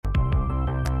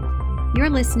You're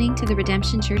listening to the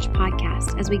Redemption Church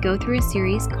podcast as we go through a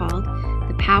series called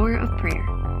The Power of Prayer.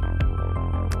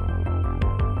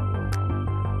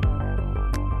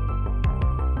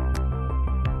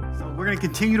 So we're going to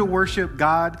continue to worship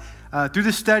God through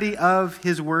the study of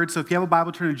His Word. So if you have a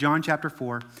Bible, turn to John chapter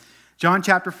 4. John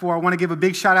chapter 4, I want to give a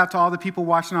big shout out to all the people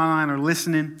watching online or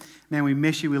listening. Man, we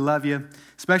miss you. We love you,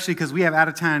 especially because we have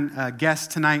out-of-town guests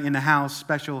tonight in the house,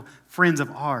 special friends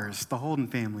of ours, the Holden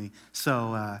family.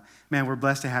 So, man, we're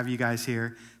blessed to have you guys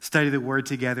here, study the Word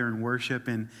together and worship.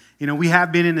 And, you know, we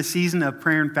have been in a season of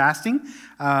prayer and fasting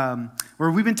where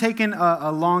we've been taking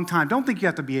a long time. Don't think you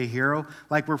have to be a hero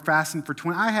like we're fasting for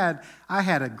 20. I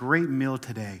had a great meal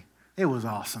today. It was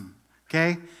awesome.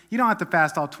 Okay? You don't have to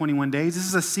fast all 21 days. This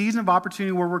is a season of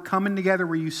opportunity where we're coming together,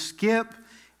 where you skip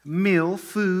meal,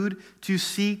 food, to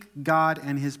seek God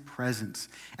and His presence.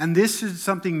 And this is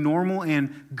something normal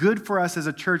and good for us as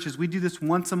a church, as we do this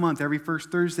once a month, every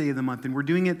first Thursday of the month. And we're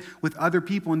doing it with other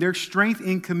people. And there's strength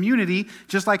in community,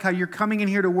 just like how you're coming in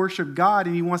here to worship God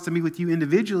and He wants to meet with you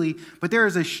individually. But there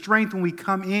is a strength when we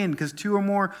come in, because two or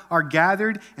more are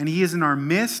gathered and He is in our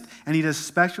midst, and He does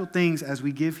special things as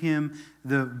we give Him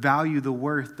the value, the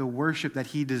worth, the worship that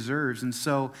He deserves. And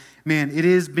so, man, it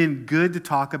has been good to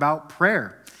talk about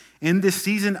prayer in this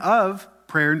season of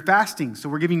prayer and fasting. So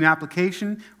we're giving you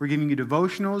application, we're giving you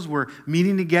devotionals, we're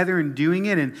meeting together and doing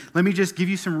it. And let me just give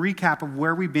you some recap of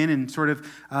where we've been and sort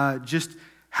of just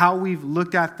how we've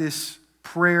looked at this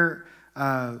prayer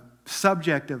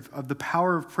subject of the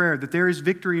power of prayer, that there is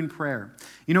victory in prayer.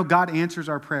 You know, God answers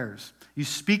our prayers. You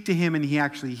speak to Him and He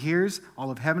actually hears,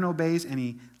 all of heaven obeys, and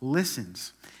He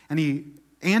listens. And He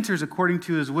answers according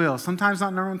to His will. Sometimes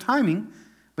not in our own timing,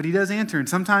 but He does answer. And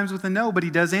sometimes with a no, but He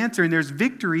does answer. And there's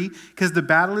victory because the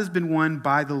battle has been won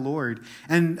by the Lord.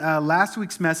 And last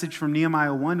week's message from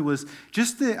Nehemiah 1 was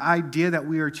just the idea that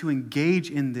we are to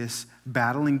engage in this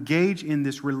battle, engage in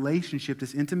this relationship,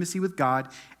 this intimacy with God,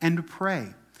 and to pray,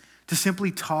 to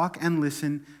simply talk and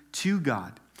listen to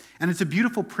God. And it's a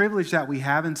beautiful privilege that we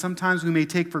have, and sometimes we may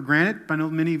take for granted. I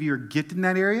know many of you are gifted in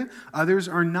that area. Others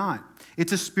are not.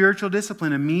 It's a spiritual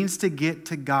discipline, a means to get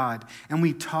to God. And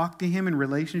we talk to Him in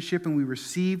relationship, and we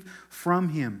receive from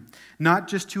Him. Not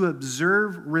just to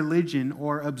observe religion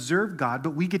or observe God,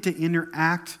 but we get to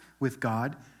interact with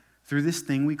God through this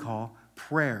thing we call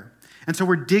prayer. And so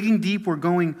we're digging deep. We're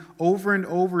going over and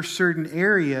over certain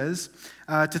areas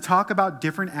to talk about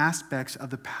different aspects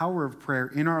of the power of prayer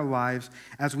in our lives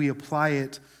as we apply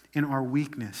it in our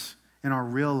weakness, in our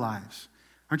real lives.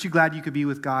 Aren't you glad you could be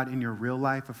with God in your real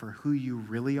life or for who you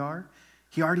really are?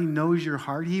 He already knows your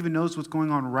heart. He even knows what's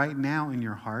going on right now in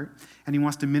your heart, and He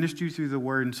wants to minister you through the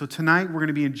Word. And so tonight we're going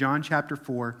to be in John chapter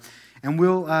 4, and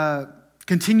we'll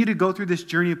continue to go through this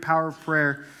journey of power of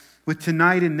prayer with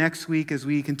tonight and next week as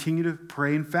we continue to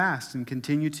pray and fast and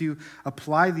continue to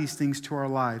apply these things to our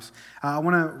lives. I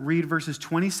want to read verses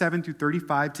 27 through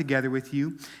 35 together with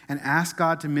you and ask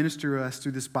God to minister to us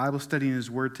through this Bible study and His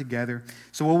Word together.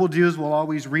 So what we'll do is we'll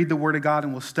always read the Word of God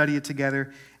and we'll study it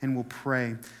together and we'll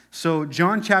pray. So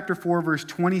John chapter 4, verse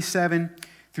 27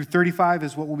 through 35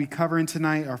 is what we'll be covering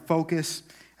tonight, our focus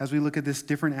as we look at this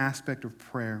different aspect of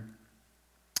prayer.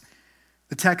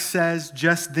 The text says,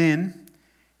 "Just then,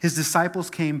 His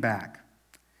disciples came back.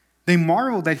 They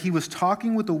marveled that He was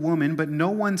talking with a woman, but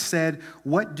no one said,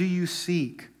 'What do you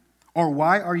seek?' Or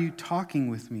 'Why are you talking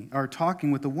with me?' Or talking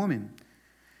with a woman."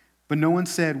 But no one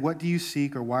said, "What do you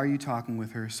seek?" or "Why are you talking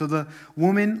with her?" So the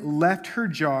woman left her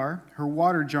jar, her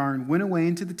water jar, and went away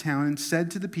into the town and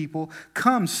said to the people,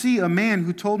 "Come, see a man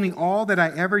who told me all that I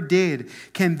ever did.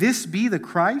 Can this be the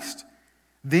Christ?"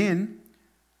 Then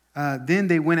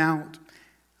they went out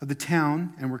of the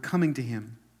town and were coming to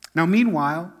Him. Now,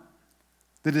 meanwhile,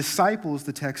 the disciples,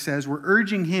 the text says, were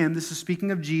urging Him, this is speaking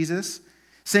of Jesus,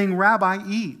 saying, "Rabbi,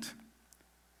 eat."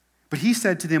 But He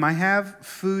said to them, "I have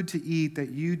food to eat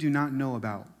that you do not know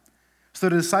about." So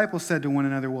the disciples said to one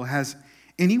another, "Well, has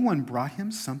anyone brought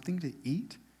Him something to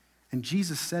eat?" And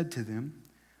Jesus said to them,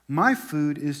 "My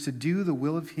food is to do the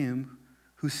will of Him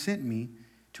who sent me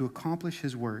to accomplish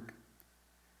His work.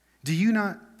 Do you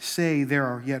not say there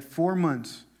are yet 4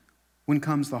 months when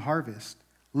comes the harvest?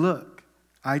 Look,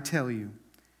 I tell you,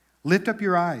 lift up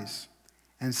your eyes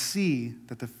and see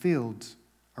that the fields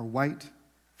are white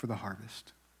for the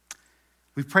harvest."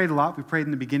 We've prayed a lot. We prayed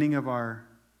in the beginning of our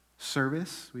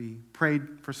service. We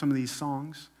prayed for some of these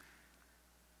songs.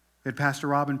 We had Pastor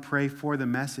Robin pray for the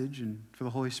message and for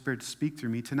the Holy Spirit to speak through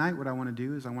me. Tonight, what I want to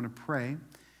do is I want to pray, and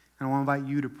I want to invite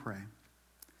you to pray.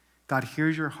 God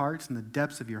hears your hearts and the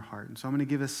depths of your heart. And so I'm going to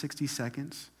give us 60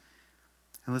 seconds,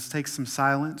 and let's take some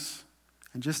silence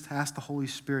and just ask the Holy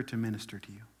Spirit to minister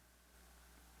to you.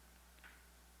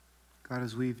 God,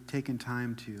 as we've taken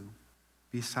time to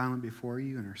be silent before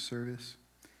you in our service,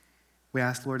 we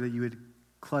ask, Lord, that you would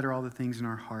clutter all the things in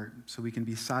our heart so we can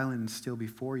be silent and still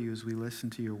before you as we listen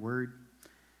to your word.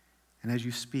 And as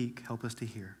you speak, help us to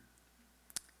hear.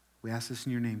 We ask this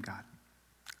in your name, God.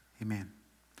 Amen.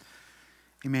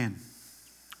 Amen.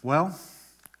 Well,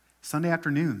 Sunday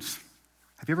afternoons,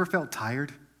 have you ever felt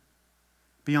tired?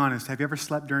 Be honest, have you ever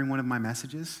slept during one of my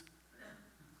messages?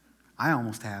 I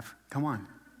almost have. Come on.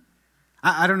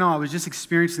 I don't know, I was just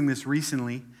experiencing this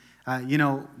recently.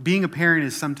 Being a parent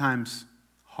is sometimes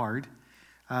hard.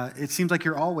 It seems like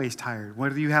you're always tired.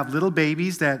 Whether you have little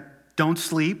babies that don't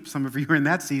sleep, some of you are in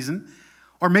that season,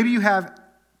 or maybe you have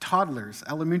toddlers,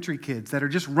 elementary kids that are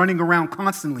just running around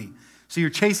constantly. So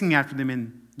you're chasing after them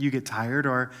and you get tired.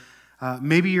 Or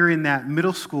maybe you're in that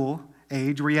middle school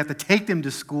age where you have to take them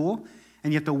to school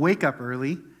and you have to wake up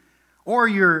early. Or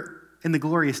you're in the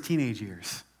glorious teenage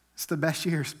years. It's the best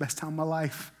years, best time of my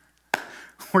life.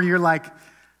 Where you're like,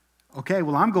 okay,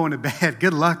 well, I'm going to bed.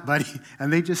 Good luck, buddy.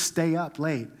 And they just stay up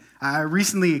late. I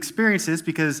recently experienced this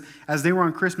because as they were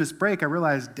on Christmas break, I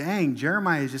realized, dang,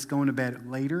 Jeremiah is just going to bed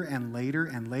later and later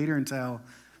and later until,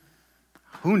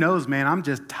 who knows, man, I'm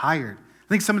just tired. I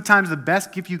think sometimes the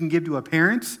best gift you can give to a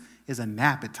parent is a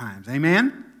nap at times.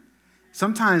 Amen?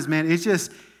 Sometimes, man, it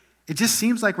just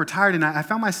seems like we're tired. And I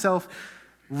found myself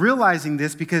realizing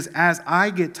this because as I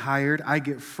get tired, I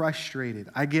get frustrated.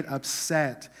 I get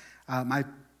upset. My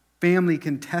family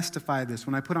can testify this.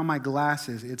 When I put on my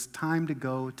glasses, it's time to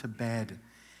go to bed.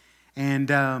 And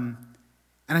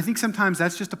I think sometimes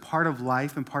that's just a part of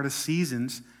life and part of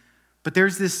seasons. But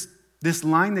there's this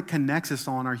line that connects us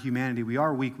all in our humanity. We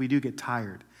are weak. We do get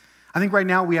tired. I think right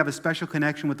now we have a special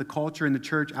connection with the culture in the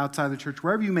church, outside the church,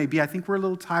 wherever you may be. I think we're a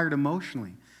little tired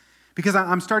emotionally. Because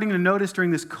I'm starting to notice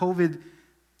during this COVID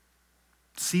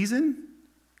season,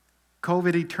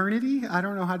 COVID eternity, I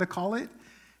don't know how to call it.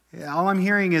 All I'm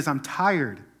hearing is I'm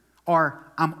tired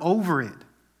or I'm over it.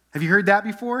 Have you heard that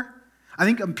before? I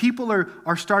think people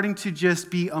are starting to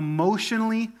just be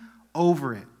emotionally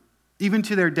over it, even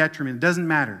to their detriment. It doesn't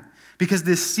matter. Because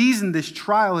this season, this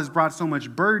trial has brought so much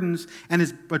burdens, and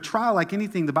it's a trial like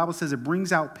anything. The Bible says it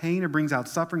brings out pain, it brings out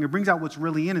suffering, it brings out what's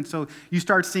really in. And so you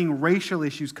start seeing racial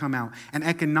issues come out, and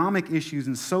economic issues,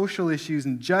 and social issues,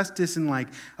 and justice, and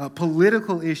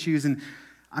political issues. And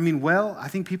I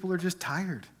think people are just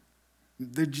tired.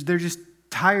 They're just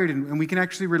tired, and we can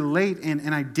actually relate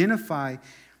and identify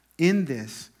in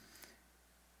this.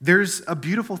 There's a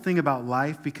beautiful thing about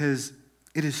life because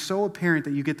it is so apparent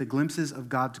that you get the glimpses of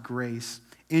God's grace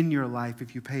in your life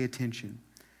if you pay attention.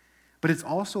 But it's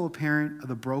also apparent of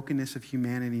the brokenness of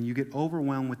humanity, and you get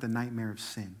overwhelmed with the nightmare of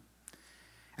sin.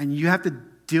 And you have to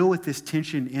deal with this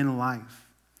tension in life.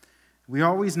 We're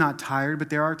always not tired, but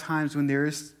there are times when there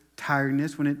is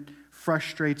tiredness, when it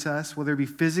frustrates us, whether it be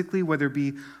physically, whether it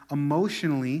be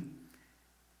emotionally.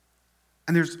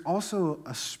 And there's also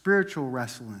a spiritual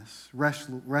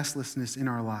restlessness in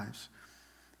our lives.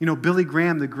 Billy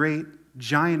Graham, the great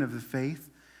giant of the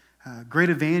faith, great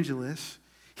evangelist,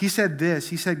 he said this.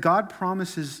 He said, God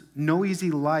promises no easy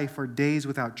life or days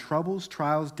without troubles,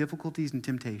 trials, difficulties, and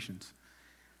temptations.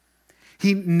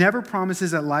 He never promises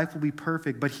that life will be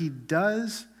perfect, but he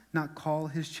does not call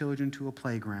his children to a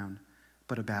playground,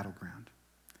 but a battleground.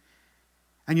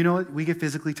 And you know what? We get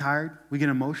physically tired. We get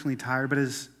emotionally tired. But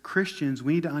as Christians,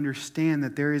 we need to understand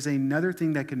that there is another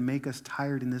thing that can make us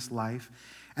tired in this life,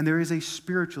 and there is a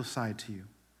spiritual side to you.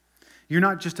 You're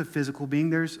not just a physical being.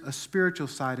 There's a spiritual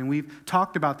side. And we've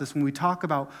talked about this when we talk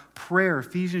about prayer.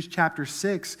 Ephesians chapter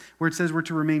 6, where it says we're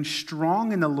to remain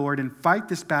strong in the Lord and fight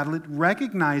this battle. It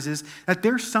recognizes that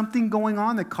there's something going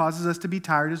on that causes us to be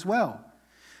tired as well.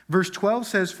 Verse 12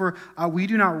 says, for we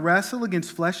do not wrestle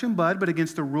against flesh and blood, but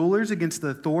against the rulers, against the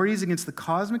authorities, against the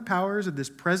cosmic powers of this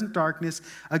present darkness,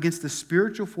 against the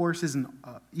spiritual forces and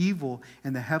evil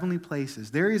in the heavenly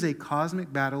places. There is a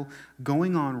cosmic battle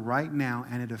going on right now,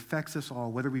 and it affects us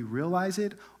all, whether we realize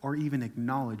it or even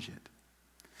acknowledge it.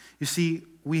 You see,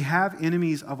 we have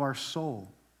enemies of our soul,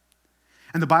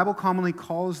 and the Bible commonly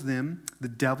calls them the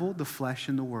devil, the flesh,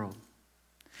 and the world.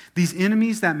 These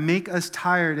enemies that make us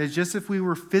tired as just if we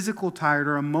were physical tired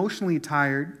or emotionally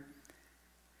tired.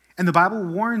 And the Bible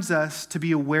warns us to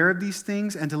be aware of these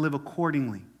things and to live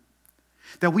accordingly.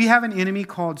 That we have an enemy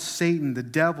called Satan, the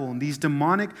devil, and these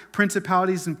demonic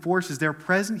principalities and forces. They're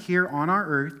present here on our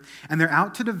earth, and they're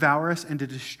out to devour us and to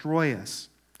destroy us.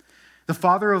 The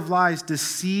father of lies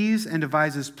deceives and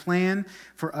devises plan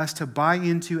for us to buy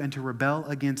into and to rebel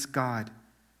against God,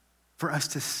 for us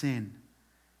to sin.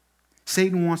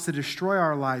 Satan wants to destroy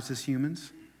our lives as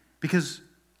humans because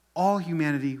All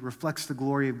humanity reflects the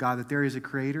glory of God, that there is a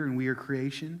creator and we are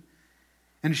creation.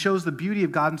 And it shows the beauty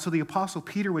of God. And so the Apostle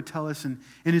Peter would tell us in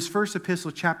his first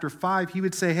epistle, chapter 5, he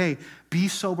would say, hey, be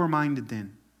sober-minded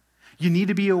then. You need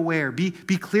to be aware. Be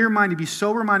clear-minded. Be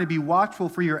sober-minded. Be watchful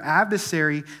for your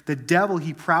adversary, the devil.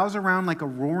 He prowls around like a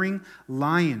roaring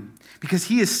lion because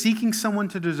he is seeking someone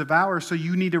to devour. So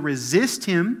you need to resist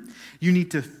him. You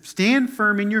need to stand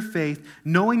firm in your faith,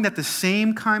 knowing that the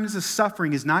same kinds of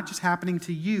suffering is not just happening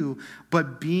to you,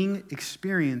 but being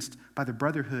experienced by the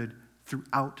brotherhood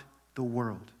throughout the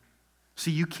world. See,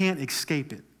 you can't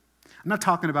escape it. I'm not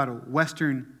talking about a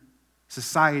Western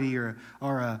society or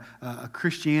a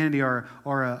Christianity or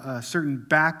a certain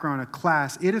background, a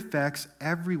class. It affects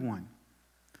everyone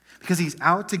because he's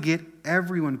out to get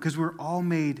everyone because we're all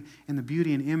made in the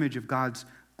beauty and image of God's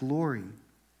glory.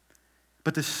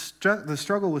 But the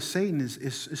struggle with Satan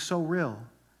is so real.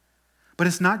 But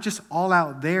it's not just all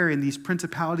out there in these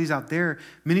principalities out there.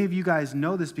 Many of you guys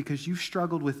know this because you've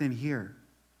struggled within here.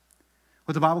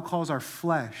 What the Bible calls our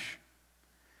flesh.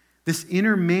 This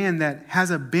inner man that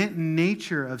has a bent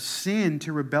nature of sin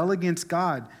to rebel against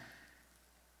God.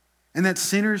 And that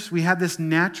sinners, we have this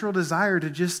natural desire to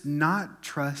just not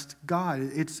trust God.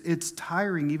 It's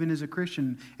tiring even as a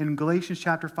Christian. In Galatians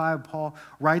chapter 5, Paul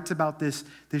writes about this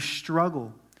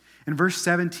struggle. In verse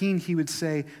 17, he would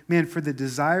say, man, for the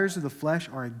desires of the flesh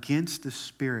are against the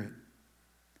spirit.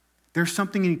 There's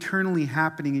something eternally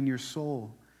happening in your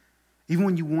soul. Even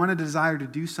when you want a desire to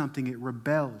do something, it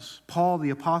rebels. Paul, the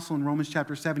apostle in Romans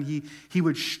chapter 7, he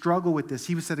would struggle with this.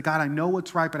 He would say to God, I know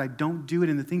what's right, but I don't do it.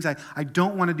 And the things I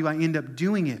don't want to do, I end up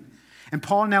doing it. And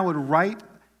Paul now would write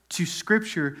to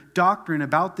Scripture doctrine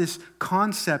about this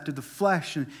concept of the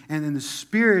flesh and the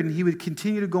spirit. And he would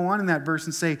continue to go on in that verse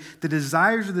and say, the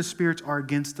desires of the spirits are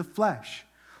against the flesh.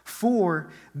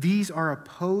 For these are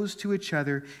opposed to each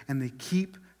other, and they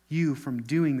keep you from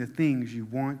doing the things you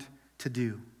want to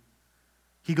do.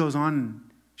 He goes on,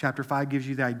 chapter 5 gives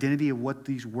you the identity of what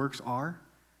these works are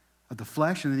of the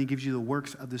flesh, and then he gives you the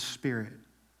works of the spirit.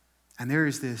 And there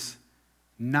is this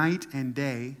night and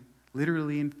day,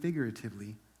 literally and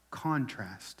figuratively,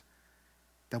 contrast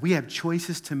that we have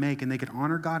choices to make, and they can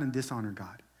honor God and dishonor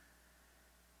God.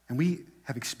 And we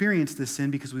have experienced this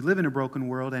sin because we live in a broken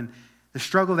world, and the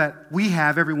struggle that we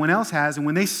have, everyone else has, and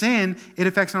when they sin, it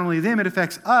affects not only them, it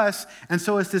affects us. And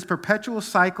so it's this perpetual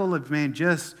cycle of, man,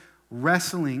 just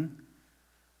wrestling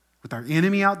with our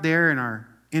enemy out there and our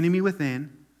enemy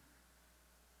within.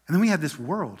 And then we have this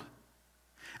world.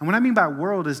 And what I mean by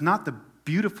world is not the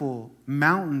beautiful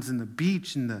mountains and the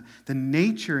beach and the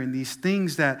nature and these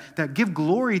things that give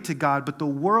glory to God, but the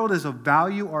world as a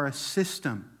value or a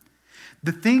system.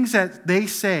 The things that they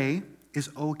say is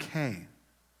okay.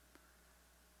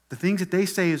 The things that they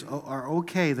say are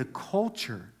okay, the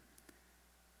culture.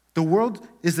 The world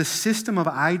is the system of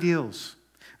ideals,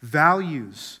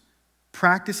 values,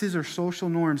 practices, or social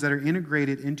norms that are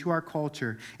integrated into our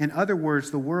culture. In other words,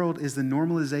 the world is the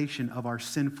normalization of our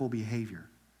sinful behavior.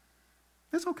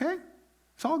 That's okay.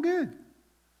 It's all good.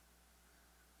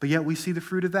 But yet we see the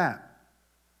fruit of that.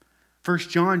 1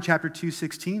 John chapter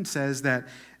 2:16 says that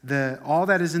all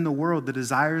that is in the world, the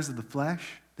desires of the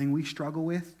flesh, thing we struggle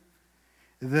with,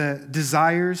 the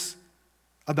desires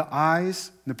of the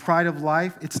eyes, and the pride of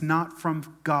life, it's not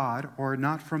from God or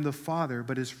not from the Father,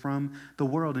 but is from the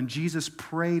world. And Jesus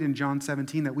prayed in John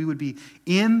 17 that we would be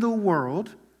in the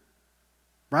world,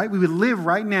 right? We would live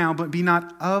right now, but be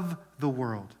not of the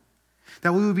world.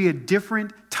 That we would be a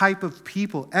different type of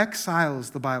people,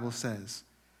 exiles, the Bible says.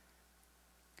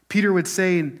 Peter would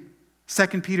say in 1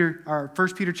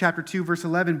 Peter chapter 2, verse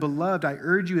 11, Beloved, I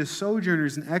urge you as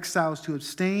sojourners and exiles to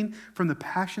abstain from the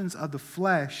passions of the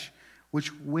flesh,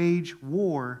 which wage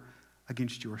war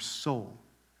against your soul.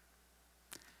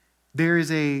 There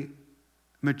is a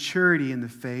maturity in the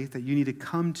faith that you need to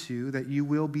come to, that you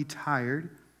will be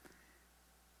tired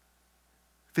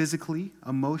physically,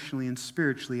 emotionally, and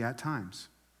spiritually at times.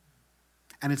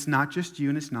 And it's not just you,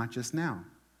 and it's not just now.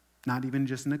 Not even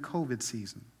just in the COVID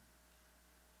season.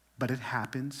 But it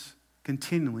happens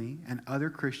continually, and other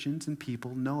Christians and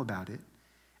people know about it,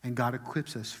 and God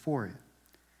equips us for it.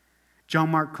 John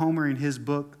Mark Comer, in his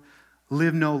book,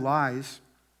 Live No Lies,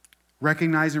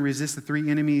 Recognize and Resist the Three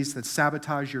Enemies That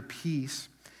Sabotage Your Peace.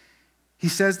 He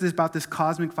says this about this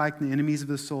cosmic fight and the enemies of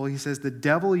the soul. He says, the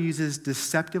devil uses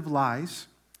deceptive lies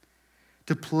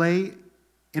to play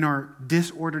in our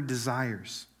disordered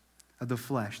desires of the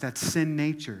flesh, that sin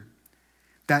nature,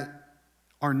 that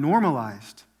are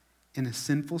normalized in a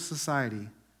sinful society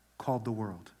called the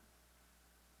world.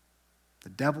 The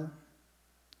devil,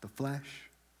 the flesh,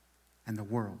 and the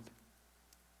world.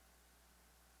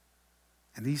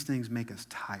 And these things make us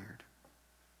tired.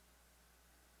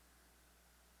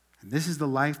 And this is the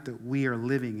life that we are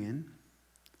living in,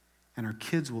 and our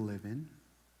kids will live in,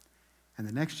 and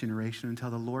the next generation until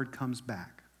the Lord comes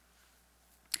back.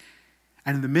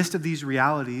 And in the midst of these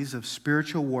realities of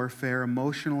spiritual warfare,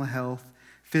 emotional health,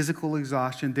 physical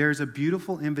exhaustion, there's a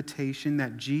beautiful invitation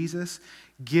that Jesus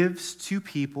gives to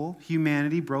people,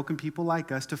 humanity, broken people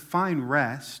like us, to find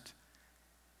rest,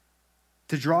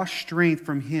 to draw strength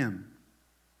from Him,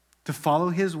 to follow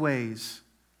His ways,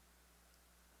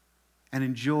 and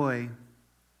enjoy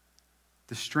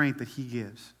the strength that He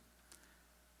gives.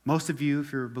 Most of you,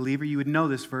 if you're a believer, you would know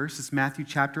this verse. It's Matthew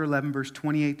chapter 11, verse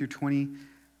 28 through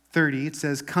 30. It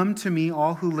says, "Come to me,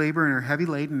 all who labor and are heavy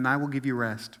laden, and I will give you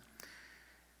rest.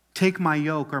 Take my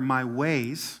yoke," or my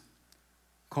ways,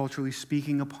 culturally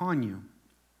speaking, upon you,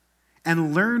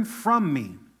 and learn from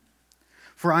me.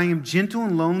 For I am gentle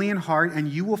and lowly in heart, and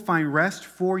you will find rest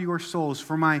for your souls.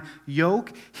 For my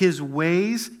yoke, His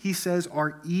ways, He says,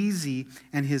 are easy,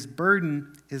 and His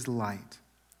burden is light.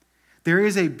 There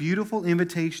is a beautiful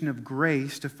invitation of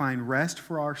grace to find rest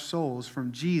for our souls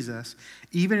from Jesus,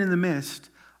 even in the midst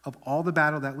of all the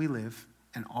battle that we live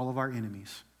and all of our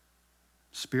enemies.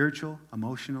 Spiritual,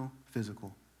 emotional,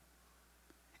 physical.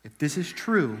 If this is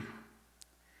true,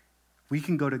 we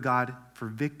can go to God for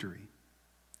victory.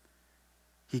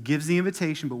 He gives the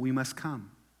invitation, but we must come.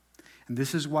 And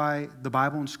this is why the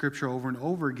Bible and Scripture over and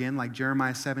over again, like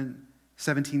Jeremiah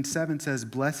 17:7 says,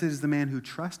 "Blessed is the man who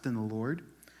trusts in the Lord,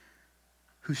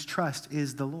 whose trust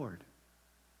is the Lord,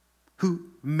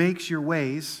 who makes your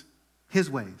ways His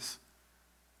ways."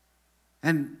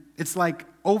 And it's like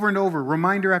over and over,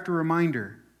 reminder after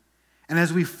reminder. And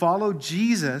as we follow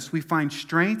Jesus, we find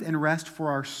strength and rest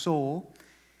for our soul.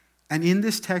 And in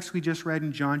this text we just read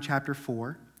in John chapter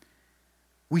 4,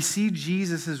 we see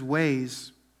Jesus'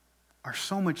 ways are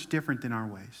so much different than our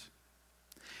ways.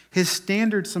 His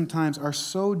standards sometimes are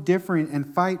so different and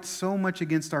fight so much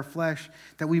against our flesh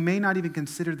that we may not even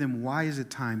consider them wise at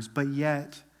times, but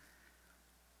yet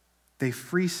they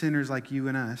free sinners like you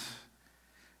and us,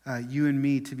 you and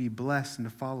me, to be blessed and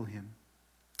to follow Him.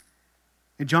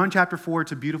 In John chapter 4,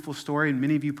 it's a beautiful story, and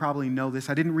many of you probably know this.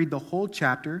 I didn't read the whole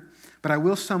chapter, but I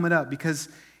will sum it up because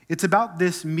it's about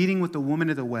this meeting with the woman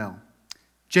at the well,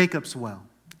 Jacob's well.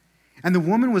 And the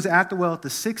woman was at the well at the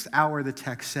 6th hour, the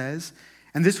text says,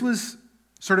 and this was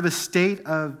sort of a state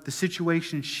of the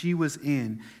situation she was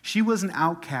in. She was an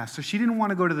outcast, so she didn't want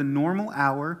to go to the normal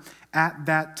hour at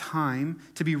that time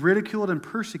to be ridiculed and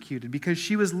persecuted because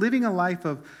she was living a life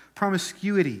of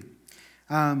promiscuity.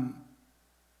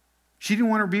 She didn't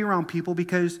want to be around people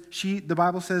because the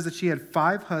Bible says that she had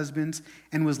 5 husbands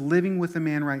and was living with a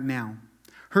man right now.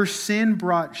 Her sin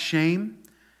brought shame.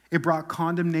 It brought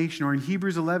condemnation. Or in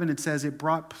Hebrews 11, it says it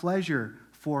brought pleasure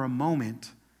for a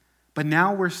moment. But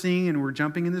now we're seeing, and we're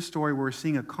jumping in the story, we're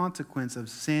seeing a consequence of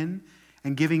sin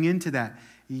and giving into that.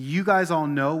 You guys all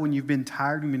know when you've been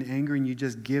tired, you've been angry, and you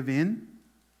just give in,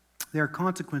 there are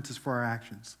consequences for our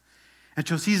actions. And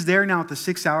so she's there now at the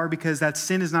 6th hour because that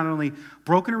sin has not only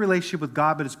broken a relationship with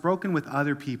God, but it's broken with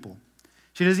other people.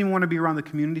 She doesn't even want to be around the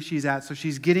community she's at, so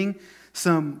she's getting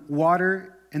some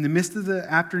water in the midst of the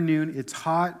afternoon. It's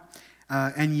hot,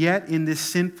 and yet in this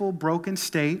sinful, broken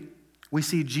state, we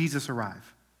see Jesus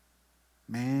arrive.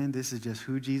 Man, this is just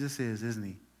who Jesus is, isn't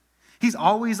He? He's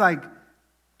always like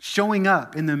showing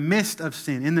up in the midst of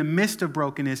sin, in the midst of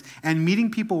brokenness, and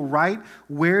meeting people right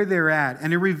where they're at.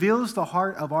 And it reveals the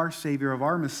heart of our Savior, of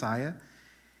our Messiah.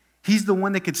 He's the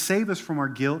one that could save us from our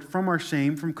guilt, from our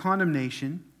shame, from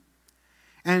condemnation.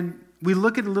 And we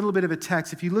look at a little bit of a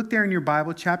text. If you look there in your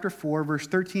Bible, chapter 4, verse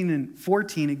 13 and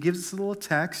 14, it gives us a little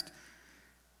text.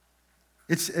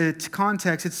 It's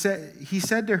context. He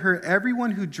said to her,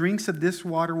 "Everyone who drinks of this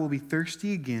water will be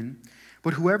thirsty again,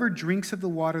 but whoever drinks of the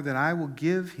water that I will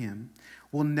give him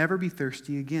will never be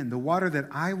thirsty again. The water that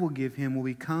I will give him will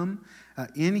become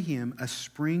in him a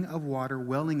spring of water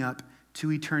welling up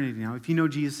to eternity." Now, if you know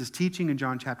Jesus' teaching in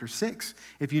John chapter 6,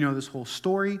 if you know this whole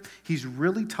story, he's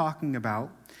really talking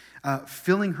about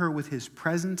filling her with His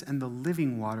presence and the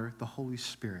living water, the Holy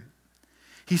Spirit.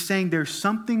 He's saying there's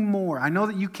something more. I know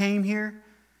that you came here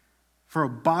for a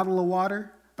bottle of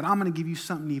water, but I'm going to give you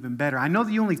something even better. I know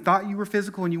that you only thought you were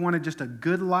physical and you wanted just a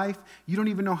good life. You don't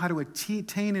even know how to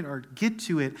attain it or get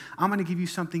to it. I'm going to give you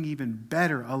something even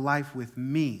better, a life with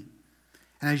me.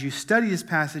 And as you study this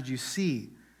passage, you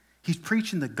see he's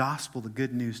preaching the gospel, the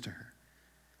good news to her.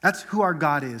 That's who our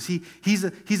God is. He's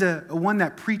a one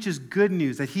that preaches good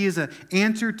news, that He is an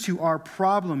answer to our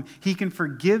problem. He can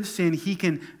forgive sin. He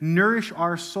can nourish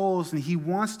our souls, and He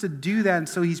wants to do that. And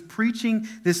so He's preaching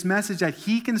this message that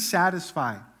He can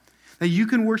satisfy, that you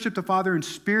can worship the Father in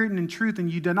spirit and in truth,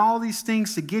 and you've done all these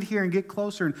things to get here and get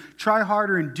closer and try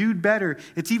harder and do better.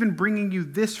 It's even bringing you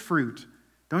this fruit.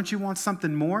 Don't you want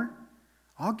something more?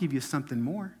 I'll give you something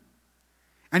more.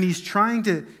 And he's trying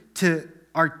to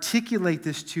articulate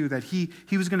this too, that he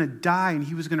was going to die and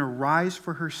he was going to rise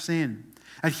for her sin,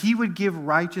 that he would give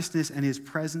righteousness and his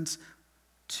presence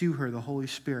to her, the Holy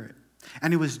Spirit.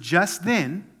 And it was just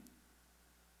then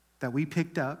that we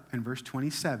picked up in verse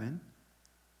 27,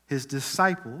 his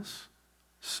disciples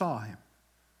saw him.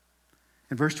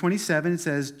 In verse 27, it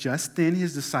says, just then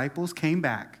his disciples came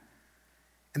back,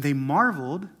 and they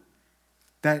marveled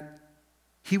that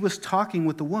he was talking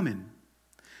with the woman.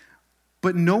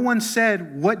 But no one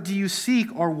said, what do you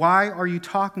seek, or why are you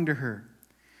talking to her?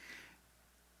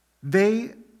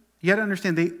 You got to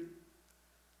understand,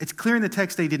 it's clear in the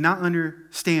text they did not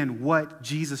understand what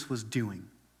Jesus was doing.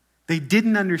 They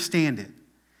didn't understand it.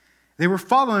 They were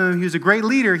following him. He was a great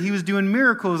leader. He was doing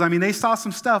miracles. I mean, they saw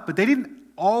some stuff, but they didn't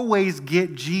always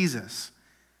get Jesus.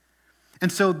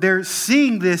 And so they're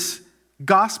seeing this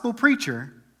gospel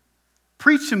preacher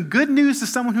preach some good news to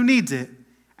someone who needs it,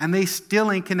 and they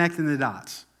still ain't connecting the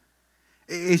dots.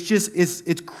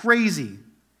 It's crazy.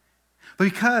 But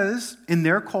because in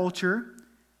their culture,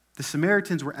 the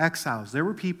Samaritans were exiles. There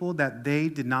were people that they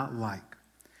did not like.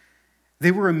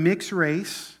 They were a mixed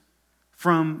race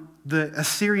from the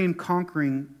Assyrian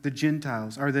conquering the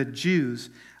Gentiles, or the Jews.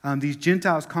 These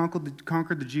Gentiles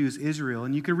conquered the Jews, Israel.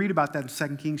 And you can read about that in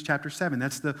 2 Kings chapter 7.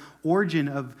 That's the origin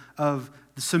of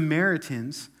the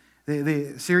Samaritans.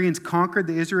 The Assyrians conquered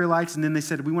the Israelites, and then they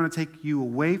said, we want to take you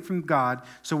away from God,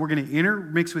 so we're going to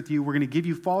intermix with you. We're going to give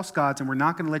you false gods, and we're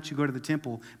not going to let you go to the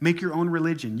temple. Make your own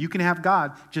religion. You can have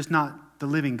God, just not the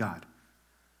living God.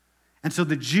 And so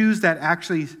the Jews that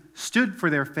actually stood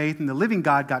for their faith in the living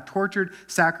God got tortured,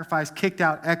 sacrificed, kicked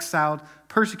out, exiled,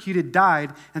 persecuted,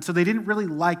 died, and so they didn't really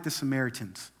like the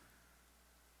Samaritans.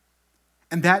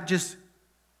 And that just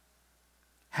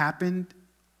happened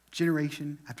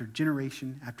generation after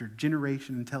generation after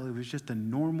generation until it was just a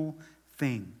normal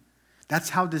thing. That's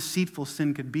how deceitful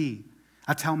sin could be.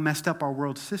 That's how messed up our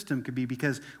world system could be,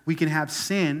 because we can have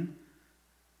sin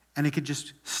and it could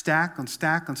just stack on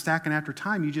stack on stack, and after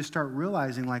time you just start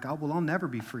realizing like, oh, well, I'll never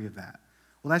be free of that.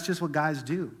 Well, that's just what guys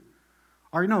do.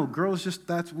 Or no, girls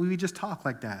we just talk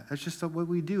like that. That's just what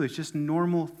we do. It's just a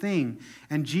normal thing.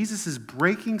 And Jesus is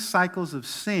breaking cycles of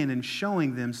sin and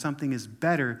showing them something is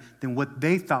better than what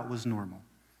they thought was normal.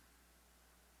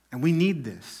 And we need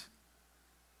this.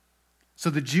 So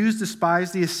the Jews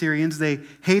despised the Assyrians. They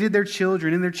hated their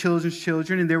children and their children's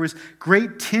children, and there was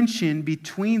great tension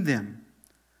between them.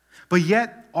 But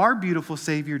yet, our beautiful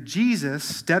Savior, Jesus,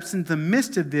 steps into the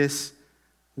midst of this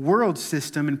world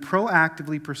system and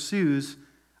proactively pursues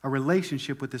a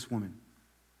relationship with this woman.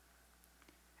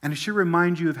 And it should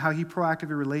remind you of how he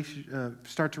proactively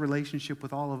starts a relationship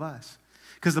with all of us.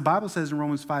 Because the Bible says in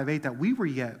Romans 5:8 that we were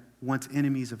yet once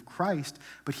enemies of Christ,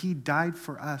 but he died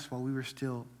for us while we were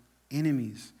still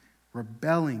enemies,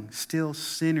 rebelling, still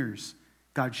sinners.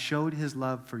 God showed his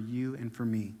love for you and for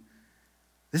me.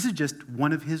 This is just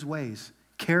one of his ways,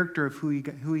 character of who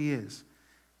he is.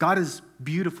 God is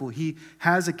beautiful. He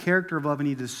has a character of love, and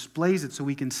he displays it so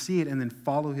we can see it and then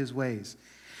follow his ways.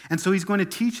 And so he's going to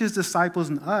teach his disciples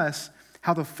and us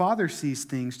how the Father sees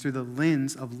things through the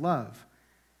lens of love.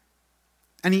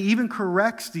 And he even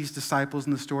corrects these disciples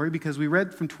in the story, because we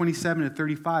read from 27 to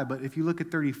 35, but if you look at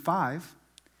 35,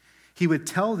 he would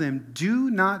tell them,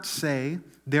 do not say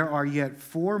there are yet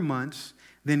 4 months,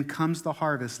 then comes the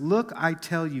harvest. Look, I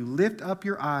tell you, lift up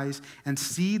your eyes and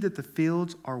see that the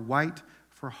fields are white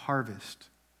for harvest.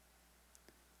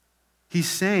 He's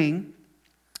saying,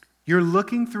 you're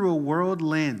looking through a world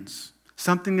lens,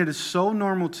 something that is so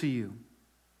normal to you.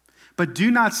 But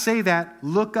do not say that,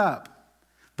 look up.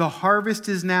 The harvest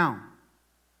is now.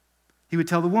 He would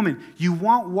tell the woman, you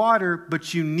want water,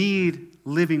 but you need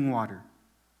living water.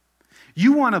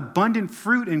 You want abundant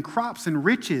fruit and crops and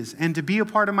riches and to be a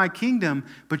part of my kingdom,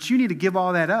 but you need to give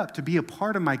all that up to be a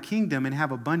part of my kingdom and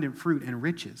have abundant fruit and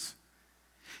riches.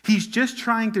 He's just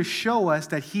trying to show us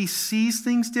that he sees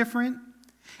things different,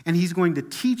 and he's going to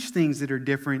teach things that are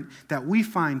different that we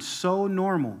find so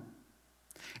normal.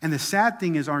 And the sad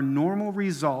thing is, our normal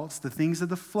results, the things of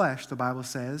the flesh, the Bible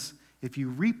says, if you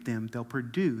reap them, they'll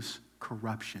produce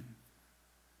corruption.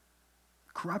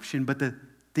 Corruption, but the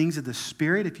things of the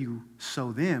Spirit, if you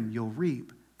sow them, you'll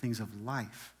reap things of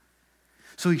life.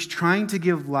 So he's trying to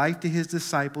give life to his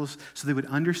disciples so they would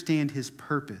understand his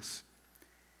purpose.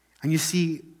 And you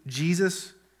see,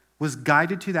 Jesus was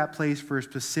guided to that place for a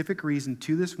specific reason,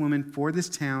 to this woman, for this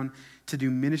town, to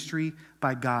do ministry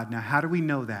by God. Now, how do we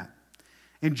know that?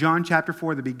 In John chapter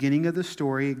 4, the beginning of the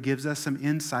story, it gives us some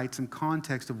insight, some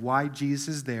context of why Jesus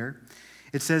is there.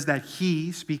 It says that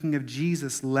he, speaking of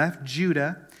Jesus, left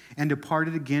Judah and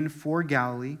departed again for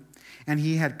Galilee, and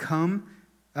he had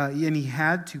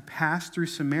to pass through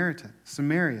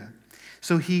Samaria.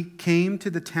 So he came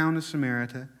to the town of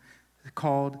Samaria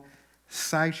called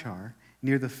Sychar,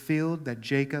 near the field that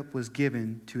Jacob was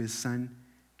given to his son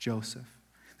Joseph.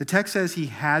 The text says he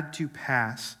had to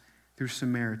pass through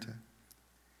Samaria.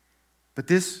 But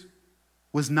this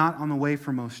was not on the way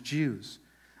for most Jews.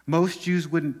 Most Jews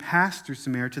wouldn't pass through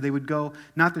Samaria. They would go,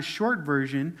 not the short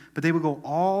version, but they would go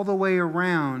all the way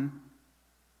around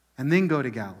and then go to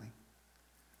Galilee.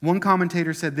 One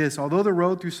commentator said this: although the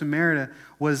road through Samaria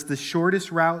was the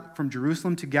shortest route from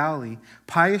Jerusalem to Galilee,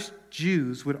 pious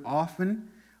Jews would often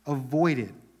avoid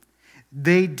it.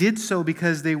 They did so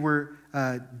because there was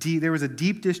a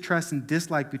deep distrust and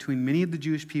dislike between many of the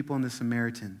Jewish people and the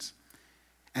Samaritans.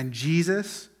 And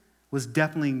Jesus was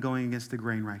definitely going against the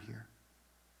grain right here.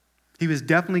 He was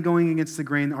definitely going against the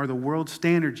grain, or the world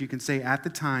standards, you can say, at the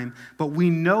time. But we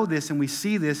know this and we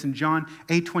see this in John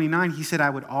 8:29. He said, I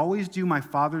would always do my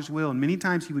Father's will. And many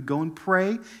times he would go and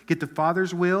pray, get the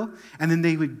Father's will, and then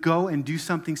they would go and do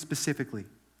something specifically.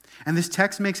 And this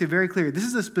text makes it very clear. This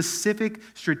is a specific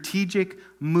strategic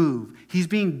move. He's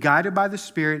being guided by the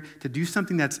Spirit to do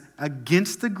something that's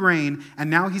against the grain, and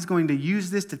now he's going to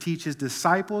use this to teach his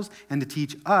disciples and to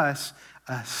teach us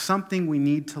something we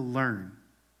need to learn.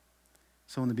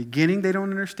 So in the beginning, they don't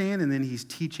understand, and then he's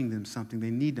teaching them something they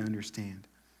need to understand.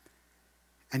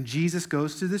 And Jesus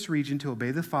goes to this region to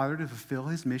obey the Father, to fulfill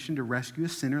his mission to rescue a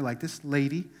sinner like this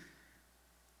lady,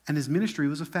 and his ministry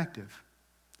was effective.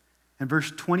 In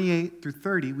verse 28 through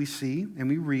 30, we see and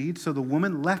we read, so the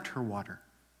woman left her water.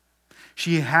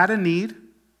 She had a need,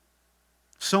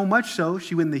 so much so,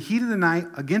 she went in the heat of the night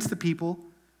against the people,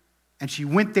 and she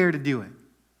went there to do it.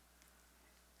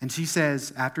 And she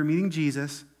says, after meeting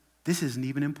Jesus, this isn't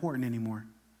even important anymore.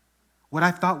 What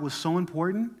I thought was so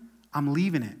important, I'm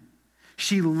leaving it.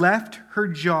 She left her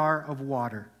jar of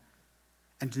water,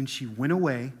 and then she went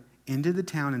away into the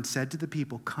town and said to the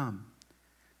people, Come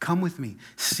with me.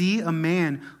 See a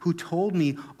man who told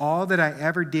me all that I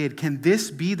ever did. Can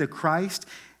this be the Christ?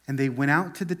 And they went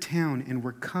out to the town and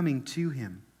were coming to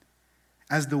him.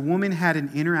 As the woman had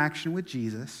an interaction with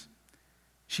Jesus,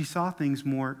 she saw things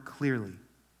more clearly.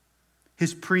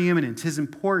 His preeminence, his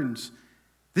importance.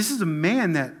 This is a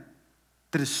man that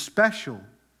is special,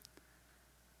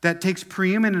 that takes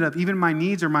preeminent of even my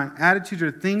needs or my attitudes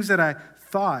or things that I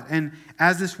thought. And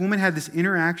as this woman had this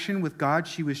interaction with God,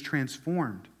 she was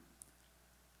transformed.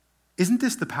 Isn't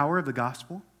this the power of the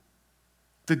gospel?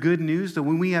 The good news that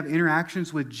when we have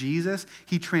interactions with Jesus,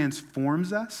 he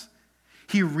transforms us.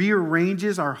 He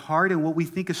rearranges our heart and what we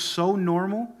think is so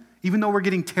normal, even though we're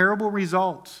getting terrible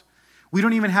results. We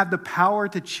don't even have the power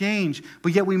to change,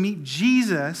 but yet we meet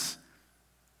Jesus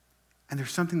and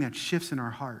there's something that shifts in our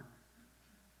heart.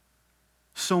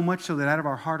 So much so that out of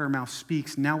our heart, our mouth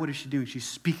speaks. Now what is she doing? She's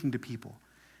speaking to people.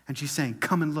 And she's saying,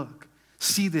 come and look.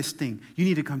 See this thing. You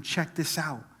need to come check this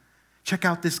out. Check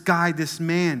out this guy, this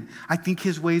man. I think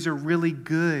his ways are really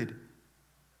good.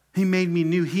 He made me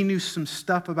new. He knew some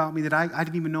stuff about me that I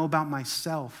didn't even know about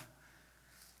myself.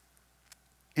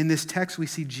 In this text, we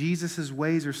see Jesus'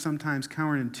 ways are sometimes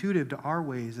counterintuitive to our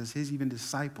ways as his even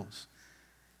disciples.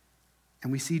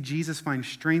 And we see Jesus find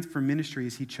strength for ministry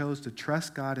as he chose to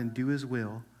trust God and do his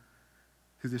will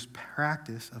through this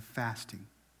practice of fasting.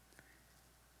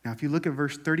 Now, if you look at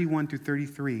verse 31 through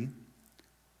 33,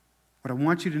 what I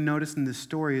want you to notice in this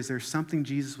story is there's something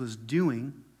Jesus was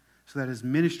doing so that his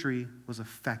ministry was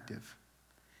effective.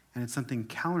 And it's something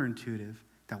counterintuitive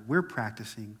that we're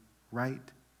practicing right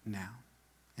now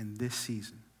in this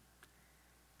season.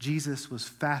 Jesus was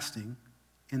fasting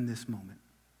in this moment.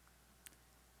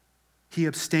 He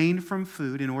abstained from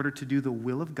food in order to do the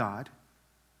will of God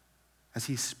as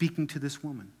he's speaking to this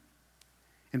woman.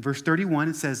 In verse 31,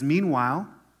 it says, meanwhile,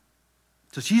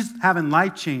 so she's having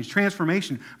life change,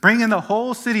 transformation, bringing the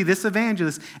whole city, this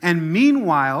evangelist. And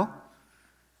meanwhile,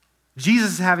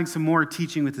 Jesus is having some more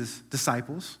teaching with his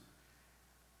disciples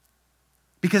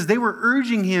because they were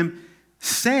urging him,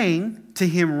 saying to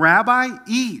him, Rabbi,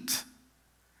 eat.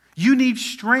 You need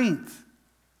strength.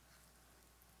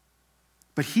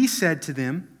 But he said to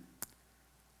them,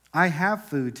 I have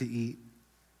food to eat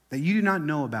that you do not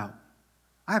know about.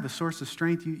 I have a source of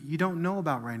strength you don't know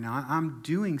about right now. I'm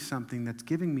doing something that's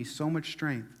giving me so much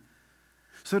strength.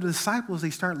 So the disciples, they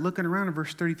start looking around in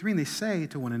verse 33 and they say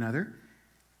to one another,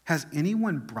 has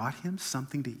anyone brought him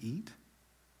something to eat?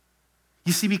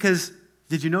 You see, because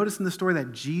did you notice in the story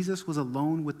that Jesus was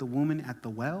alone with the woman at the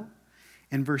well?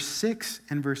 In verse 6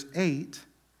 and verse 8,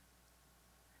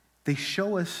 they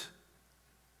show us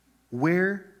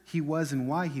where he was and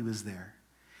why he was there.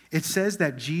 It says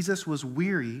that Jesus was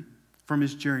weary from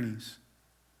his journeys.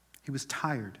 He was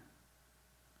tired.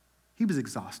 He was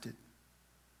exhausted.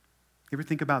 You ever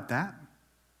think about that?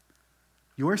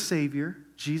 Your Savior,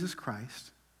 Jesus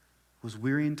Christ, was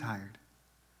weary and tired.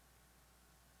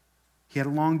 He had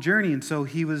a long journey, and so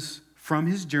he was from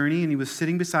his journey, and he was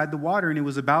sitting beside the water, and it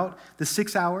was about the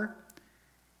 6th hour,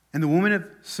 and the woman of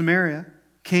Samaria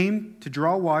came to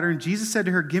draw water, and Jesus said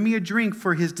to her, "Give me a drink,"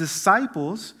 for his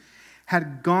disciples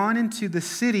had gone into the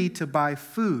city to buy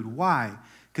food. Why?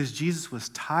 Because Jesus was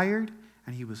tired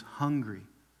and he was hungry.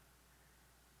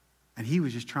 And he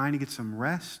was just trying to get some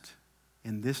rest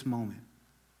in this moment.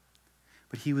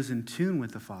 But he was in tune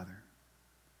with the Father.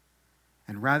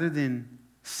 And rather than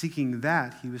seeking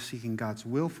that, he was seeking God's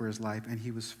will for his life, and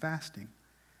he was fasting.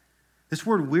 This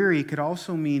word weary could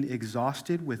also mean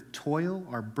exhausted with toil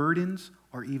or burdens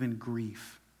or even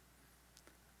grief.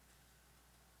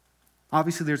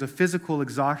 Obviously, there's a physical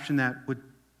exhaustion that would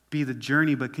be the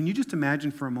journey, but can you just imagine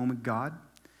for a moment God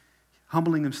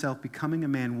humbling himself, becoming a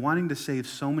man, wanting to save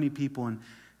so many people, and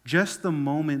just the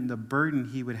moment and the burden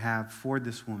he would have for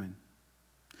this woman.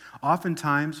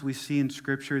 Oftentimes, we see in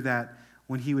Scripture that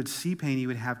when he would see pain, he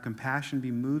would have compassion,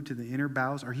 be moved to the inner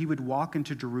bowels, or he would walk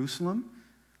into Jerusalem,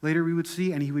 later we would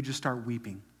see, and he would just start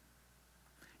weeping.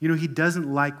 You know, he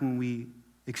doesn't like when we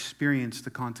experience the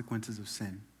consequences of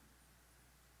sin.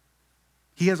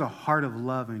 He has a heart of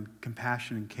love and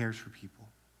compassion and cares for people.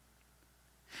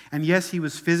 And yes, he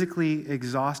was physically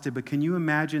exhausted, but can you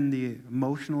imagine the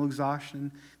emotional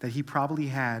exhaustion that he probably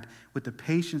had with the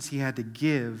patience he had to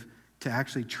give to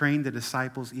actually train the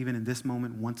disciples even in this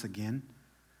moment once again?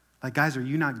 Like, guys, are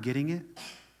you not getting it?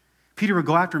 Peter would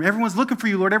go after him. "Everyone's looking for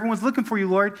you, Lord. Everyone's looking for you,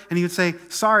 Lord." And he would say,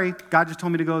 "Sorry, God just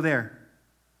told me to go there."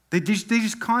 They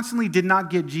just constantly did not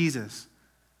get Jesus.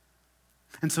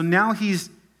 And so now he's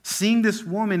seeing this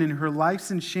woman and her life's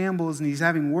in shambles, and he's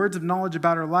having words of knowledge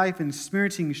about her life and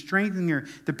experiencing, strengthening her,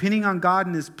 depending on God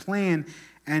and his plan.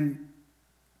 And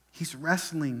he's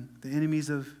wrestling the enemies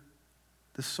of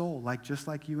the soul, just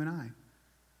like you and I.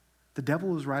 The devil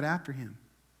was right after him,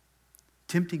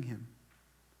 tempting him.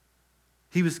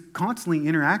 He was constantly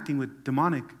interacting with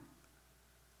demonic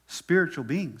spiritual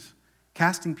beings,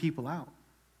 casting people out.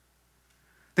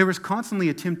 There was constantly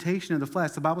a temptation of the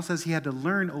flesh. The Bible says he had to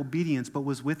learn obedience, but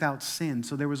was without sin.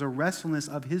 So there was a restlessness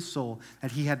of his soul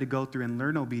that he had to go through and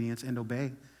learn obedience and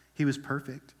obey. He was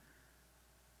perfect.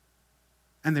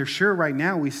 And there sure right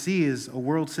now we see is a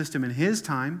world system in his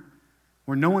time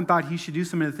where no one thought he should do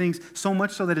some of the things, so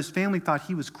much so that his family thought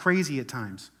he was crazy at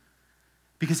times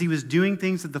because he was doing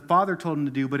things that the Father told him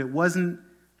to do, but it wasn't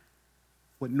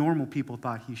what normal people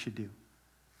thought he should do.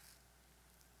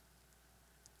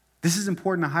 This is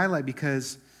important to highlight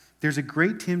because there's a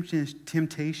great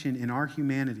temptation in our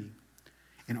humanity,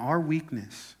 in our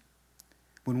weakness,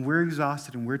 when we're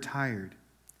exhausted and we're tired,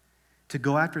 to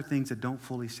go after things that don't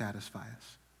fully satisfy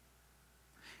us.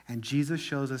 And Jesus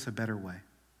shows us a better way.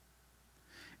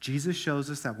 Jesus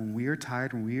shows us that when we are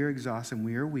tired, when we are exhausted, when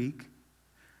we are weak,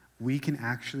 we can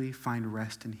actually find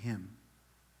rest in him.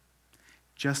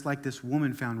 Just like this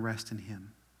woman found rest in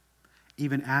him,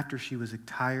 even after she was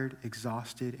tired,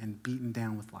 exhausted, and beaten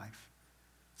down with life.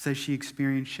 It says she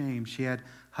experienced shame. She had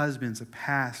husbands, a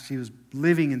past. She was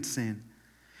living in sin.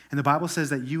 And the Bible says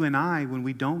that you and I, when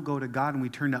we don't go to God and we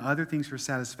turn to other things for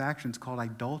satisfaction, it's called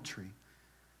idolatry.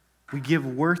 We give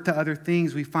worth to other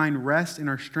things. We find rest in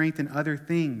our strength in other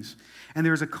things. And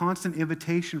there's a constant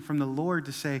invitation from the Lord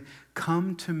to say,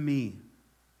 "Come to me."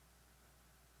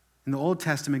 In the Old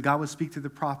Testament, God would speak through the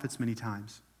prophets many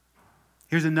times.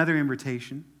 Here's another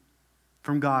invitation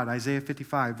from God, Isaiah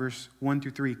 55, verse 1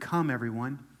 through 3. "Come,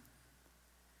 everyone.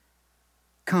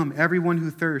 Come, everyone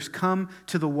who thirsts. Come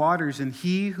to the waters, and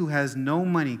he who has no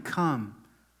money, come.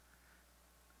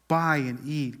 Buy and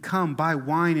eat. Come, buy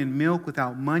wine and milk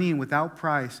without money and without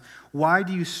price. Why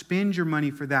do you spend your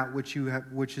money for that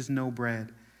which is no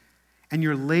bread, and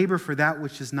your labor for that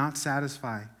which does not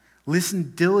satisfy?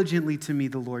 Listen diligently to me,"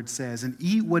 the Lord says, "and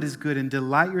eat what is good, and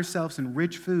delight yourselves in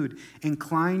rich food.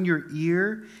 Incline your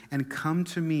ear and come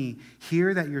to me.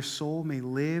 Hear that your soul may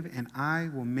live, and I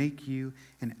will make you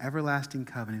an everlasting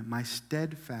covenant, my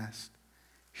steadfast,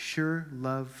 sure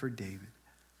love for David."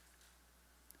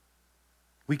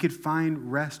 We could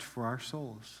find rest for our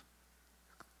souls.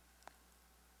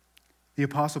 The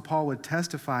Apostle Paul would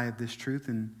testify of this truth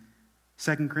in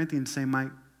 2 Corinthians, saying,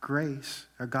 "My grace,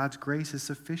 or God's grace, is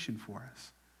sufficient for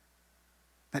us."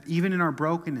 That even in our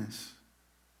brokenness,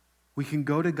 we can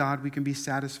go to God, we can be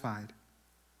satisfied.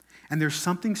 And there's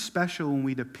something special when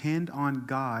we depend on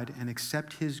God and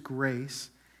accept his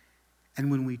grace, and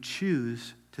when we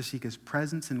choose to seek his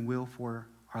presence and will for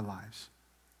our lives.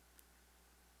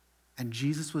 And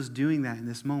Jesus was doing that in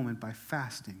this moment by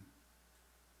fasting,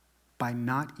 by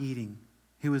not eating.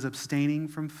 He was abstaining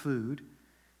from food,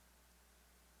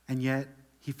 and yet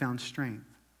he found strength.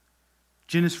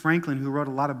 Jennis Franklin, who wrote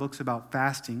a lot of books about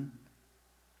fasting,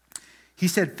 he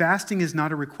said, fasting is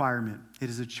not a requirement, it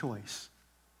is a choice.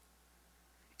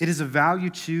 It is a vow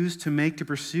you choose to make to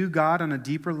pursue God on a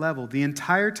deeper level. The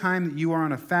entire time that you are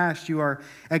on a fast, you are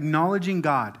acknowledging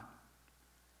God.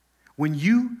 When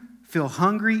you feel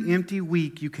hungry, empty,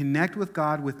 weak, you connect with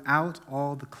God without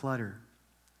all the clutter.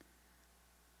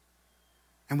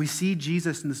 And we see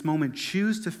Jesus in this moment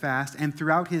choose to fast, and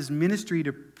throughout his ministry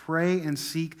to pray and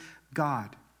seek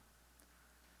God.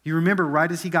 You remember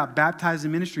right as he got baptized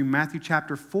in ministry, Matthew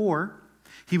chapter 4,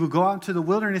 he would go out into the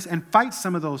wilderness and fight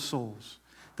some of those souls.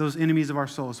 Those enemies of our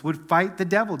souls would fight the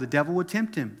devil. The devil would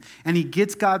tempt him. And he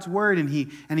gets God's word and he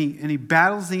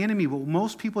battles the enemy. But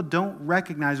most people don't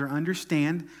recognize or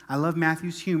understand. I love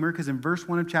Matthew's humor because in verse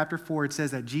 1 of chapter 4, it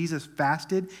says that Jesus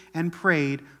fasted and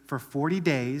prayed for 40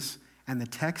 days. And the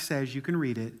text says, you can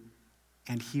read it,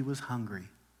 and he was hungry.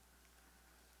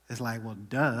 It's like, well,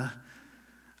 duh.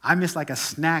 I missed like a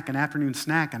snack, an afternoon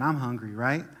snack, and I'm hungry,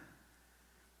 right?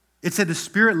 It said the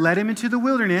Spirit led him into the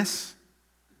wilderness,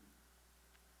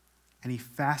 and he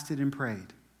fasted and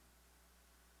prayed.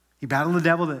 He battled the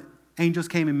devil. The angels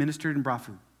came and ministered and brought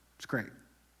food. It's great.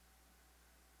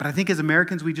 But I think as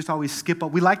Americans, we just always skip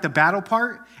up. We like the battle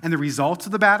part and the results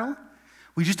of the battle.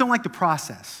 We just don't like the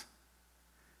process.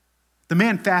 The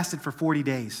man fasted for 40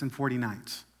 days and 40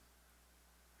 nights.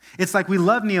 It's like we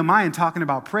love Nehemiah and talking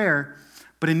about prayer,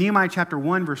 but in Nehemiah chapter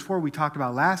 1, verse 4, we talked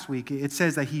about last week, it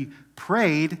says that he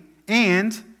prayed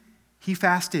and he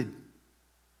fasted.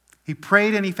 He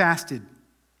prayed and he fasted.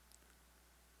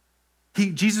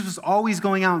 Jesus was always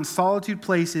going out in solitude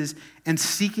places and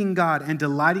seeking God and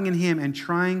delighting in him and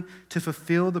trying to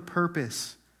fulfill the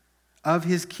purpose of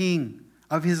his King,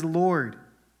 of his Lord.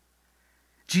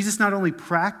 Jesus not only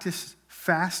practiced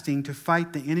fasting to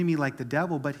fight the enemy like the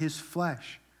devil, but his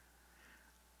flesh,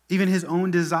 even his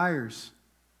own desires,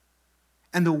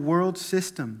 and the world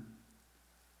system.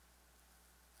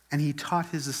 And he taught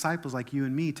his disciples like you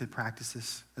and me to practice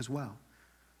this as well.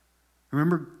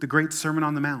 Remember the great Sermon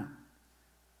on the Mount,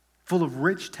 full of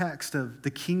rich text of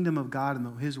the kingdom of God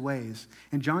and his ways.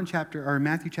 In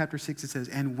Matthew chapter 6, it says,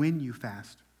 and when you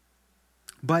fast.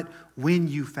 But when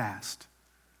you fast.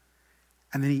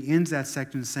 And then he ends that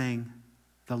section saying,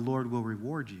 the Lord will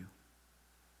reward you.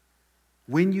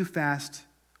 When you fast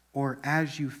or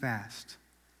as you fast.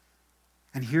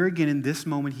 And here again in this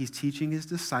moment, he's teaching his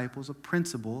disciples a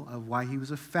principle of why he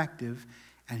was effective,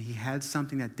 and he had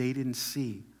something that they didn't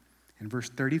see. In verse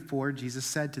 34, Jesus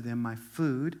said to them, my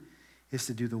food is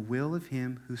to do the will of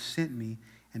him who sent me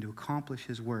and to accomplish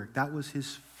his work. That was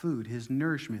his food, his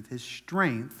nourishment, his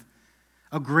strength.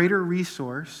 A greater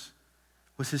resource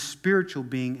was his spiritual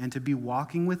being and to be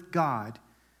walking with God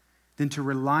than to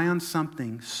rely on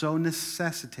something so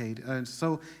necessary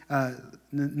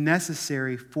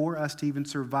for us to even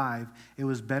survive. It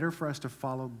was better for us to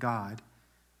follow God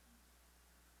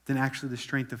than actually the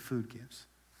strength of food gives.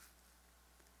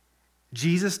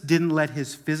 Jesus didn't let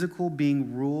his physical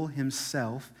being rule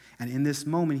himself, and in this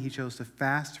moment he chose to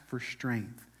fast for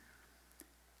strength.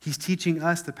 He's teaching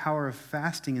us the power of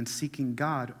fasting and seeking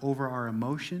God over our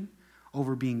emotion,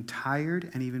 over being tired,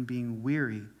 and even being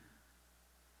weary.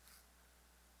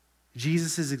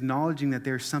 Jesus is acknowledging that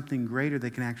there's something greater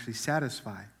that can actually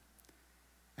satisfy.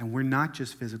 And we're not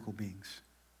just physical beings.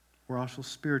 We're also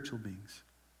spiritual beings.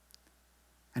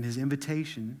 And his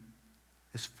invitation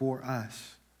is for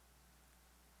us.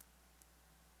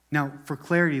 Now, for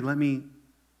clarity, let me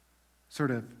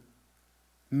sort of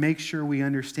make sure we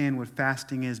understand what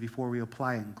fasting is before we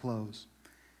apply it and close.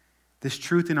 This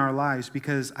truth in our lives,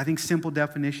 because I think simple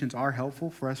definitions are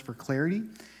helpful for us for clarity.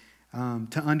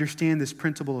 To understand this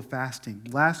principle of fasting.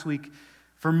 Last week,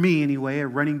 for me anyway, a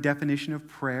running definition of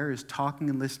prayer is talking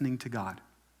and listening to God.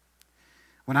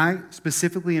 When I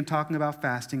specifically am talking about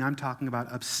fasting, I'm talking about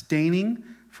abstaining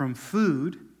from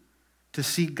food to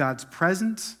seek God's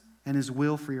presence and his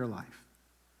will for your life.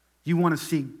 You want to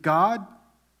seek God,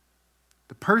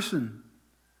 the person,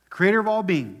 the creator of all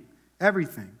being,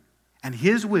 everything, and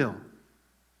his will.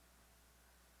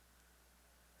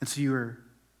 And so you are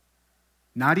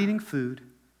not eating food,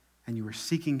 and you are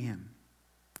seeking him.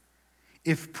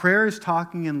 If prayer is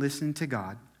talking and listening to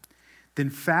God, then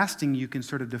fasting you can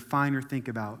sort of define or think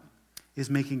about is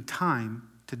making time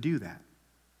to do that.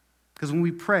 Because when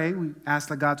we pray, we ask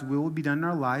that God's will would be done in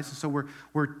our lives. And so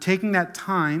we're taking that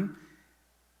time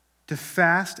to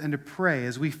fast and to pray.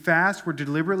 As we fast, we're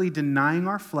deliberately denying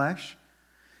our flesh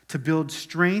to build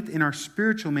strength in our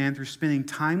spiritual man through spending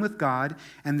time with God.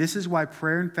 And this is why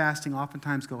prayer and fasting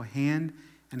oftentimes go hand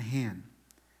in hand.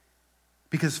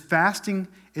 Because fasting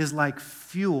is like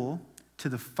fuel to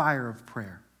the fire of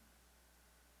prayer.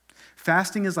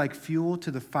 Fasting is like fuel to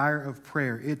the fire of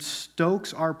prayer. It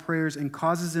stokes our prayers and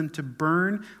causes them to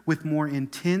burn with more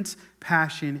intense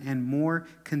passion and more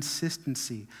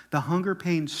consistency. The hunger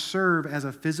pains serve as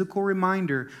a physical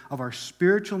reminder of our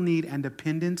spiritual need and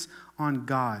dependence on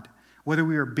God. Whether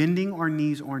we are bending our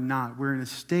knees or not, we're in a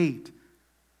state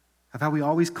of how we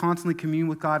always constantly commune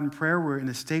with God in prayer. We're in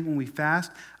a state when we fast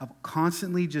of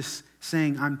constantly just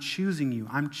saying, I'm choosing you.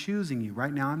 I'm choosing you.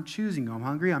 Right now I'm choosing you. I'm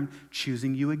hungry. I'm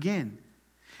choosing you again.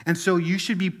 And so you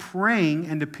should be praying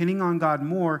and depending on God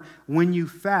more when you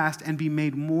fast and be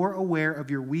made more aware of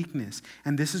your weakness.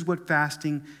 And this is what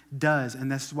fasting does. And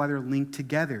this is why they're linked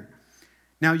together.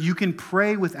 Now you can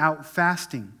pray without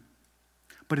fasting,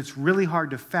 but it's really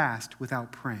hard to fast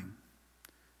without praying.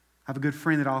 I have a good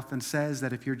friend that often says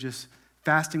that if you're just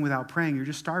fasting without praying, you're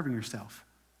just starving yourself.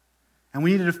 And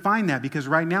we need to define that because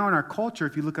right now in our culture,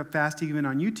 if you look up fasting even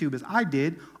on YouTube, as I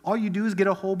did, all you do is get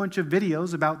a whole bunch of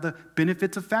videos about the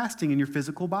benefits of fasting in your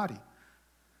physical body.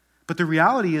 But the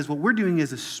reality is what we're doing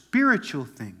is a spiritual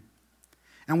thing.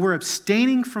 And we're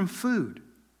abstaining from food.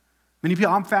 Many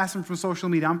people, I'm fasting from social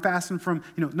media. I'm fasting from,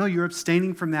 no, you're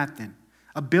abstaining from that then.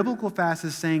 A biblical fast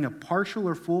is saying a partial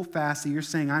or full fast that you're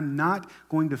saying, I'm not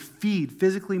going to feed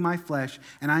physically my flesh,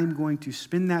 and I'm going to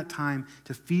spend that time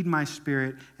to feed my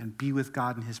spirit and be with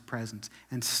God in his presence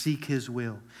and seek his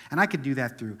will. And I could do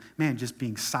that through, just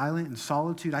being silent in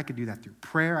solitude. I could do that through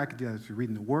prayer. I could do that through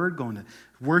reading the word, going to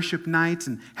worship nights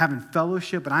and having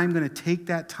fellowship. But I'm going to take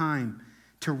that time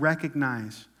to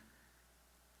recognize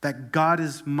that God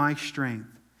is my strength,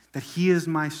 that he is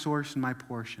my source and my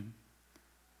portion.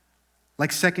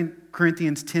 Like 2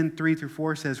 Corinthians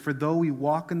 10:3-4 says, for though we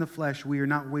walk in the flesh, we are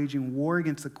not waging war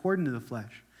against according to the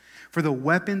flesh. For the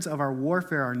weapons of our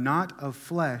warfare are not of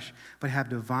flesh, but have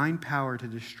divine power to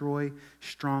destroy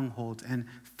strongholds. And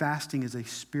fasting is a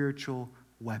spiritual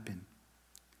weapon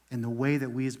in the way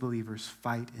that we as believers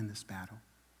fight in this battle.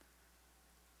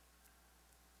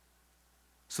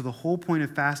 So the whole point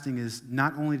of fasting is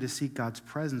not only to seek God's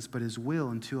presence, but his will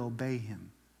and to obey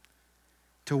him,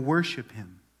 to worship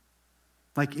him.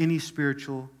 Like any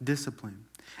spiritual discipline.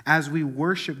 As we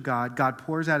worship God, God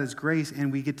pours out his grace and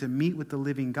we get to meet with the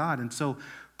living God. And so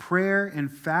prayer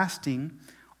and fasting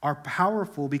are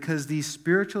powerful because these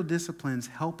spiritual disciplines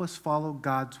help us follow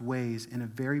God's ways in a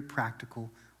very practical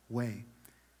way.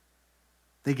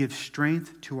 They give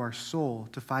strength to our soul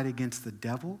to fight against the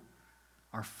devil,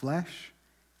 our flesh,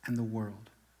 and the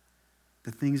world.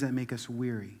 The things that make us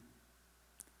weary.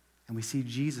 And we see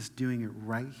Jesus doing it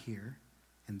right here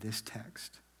in this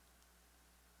text.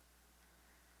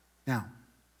 Now,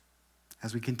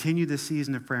 as we continue this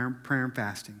season of prayer and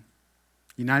fasting,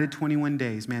 United 21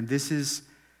 Days, this is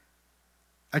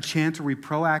a chance where we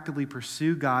proactively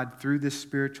pursue God through this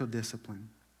spiritual discipline.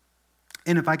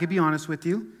 And if I could be honest with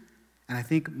you, and I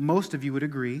think most of you would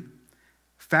agree,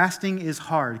 fasting is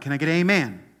hard. Can I get an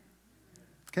amen?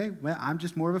 Okay, well, I'm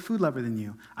just more of a food lover than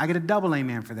you. I get a double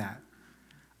amen for that.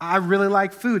 I really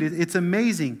like food. It's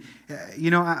amazing.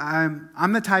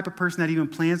 I'm the type of person that even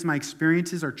plans my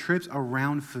experiences or trips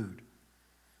around food.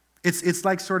 It's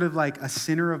like sort of like a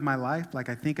center of my life. Like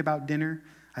I think about dinner,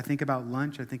 I think about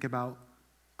lunch, I think about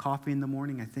coffee in the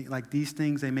morning. I think like these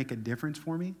things, they make a difference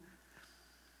for me.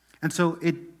 And so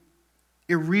it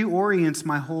reorients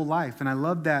my whole life. And I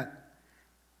love that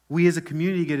we as a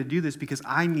community get to do this because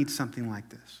I need something like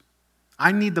this.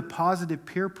 I need the positive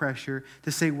peer pressure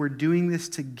to say we're doing this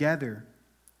together.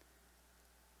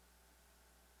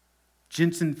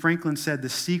 Jensen Franklin said the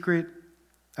secret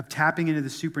of tapping into the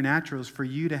supernatural is for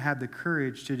you to have the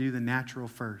courage to do the natural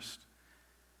first.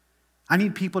 I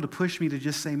need people to push me to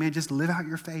just say, just live out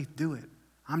your faith. Do it.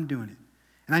 I'm doing it.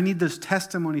 And I need those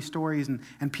testimony stories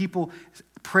and people,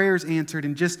 prayers answered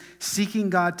and just seeking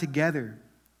God together.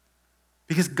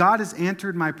 Because God has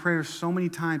answered my prayers so many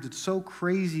times. It's so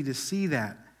crazy to see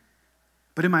that.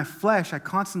 But in my flesh, I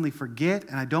constantly forget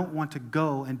and I don't want to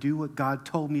go and do what God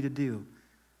told me to do.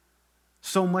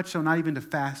 So much so not even to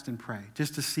fast and pray,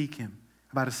 just to seek him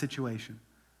about a situation.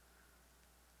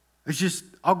 It's just,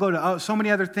 I'll go to so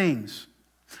many other things.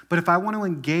 But if I want to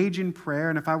engage in prayer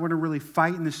and if I want to really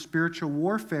fight in this spiritual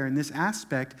warfare in this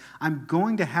aspect, I'm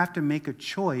going to have to make a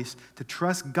choice to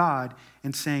trust God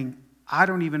in saying, I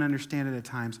don't even understand it at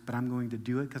times, but I'm going to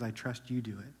do it because I trust you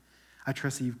do it. I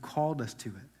trust that you've called us to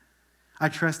it. I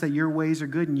trust that your ways are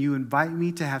good and you invite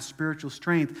me to have spiritual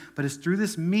strength, but it's through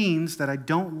this means that I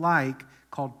don't like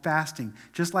called fasting.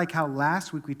 Just like how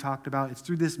last week we talked about, it's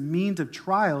through this means of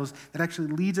trials that actually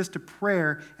leads us to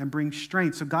prayer and brings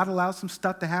strength. So God allows some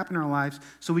stuff to happen in our lives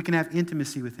so we can have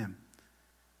intimacy with him.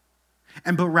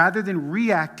 But rather than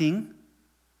reacting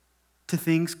to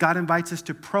things, God invites us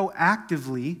to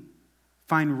proactively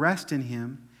find rest in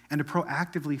him and to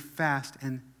proactively fast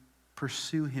and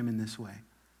pursue him in this way.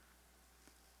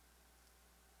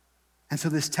 And so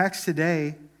this text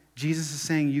today, Jesus is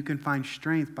saying you can find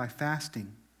strength by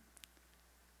fasting,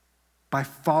 by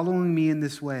following me in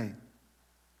this way.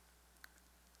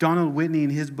 Donald Whitney, in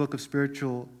his book of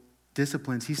Spiritual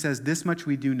Disciplines, he says, this much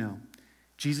we do know.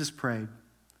 Jesus prayed.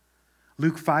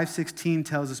 Luke 5:16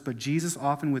 tells us, but Jesus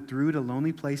often withdrew to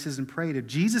lonely places and prayed. If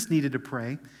Jesus needed to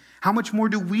pray, how much more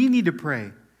do we need to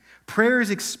pray? Prayer is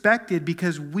expected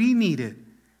because we need it.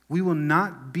 We will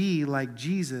not be like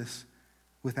Jesus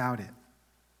without it.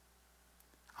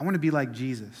 I want to be like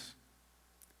Jesus.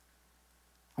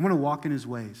 I want to walk in his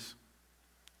ways.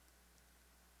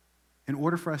 In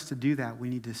order for us to do that, we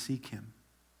need to seek him.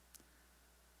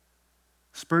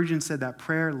 Spurgeon said that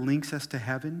prayer links us to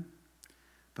heaven,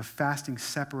 but fasting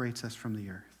separates us from the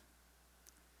earth.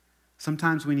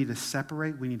 Sometimes we need to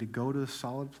separate. We need to go to a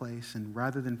solid place, and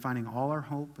rather than finding all our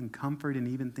hope and comfort in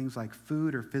even things like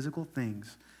food or physical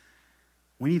things,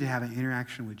 we need to have an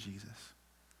interaction with Jesus.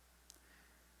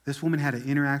 This woman had an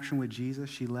interaction with Jesus.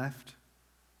 She left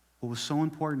what was so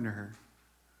important to her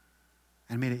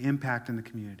and made an impact in the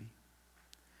community.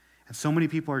 And so many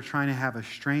people are trying to have a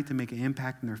strength and make an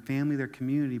impact in their family, their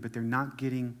community, but they're not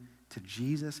getting to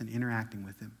Jesus and interacting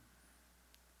with him.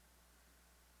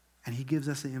 And he gives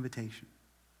us an invitation.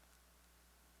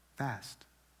 Fast.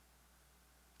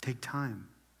 Take time.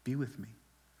 Be with me.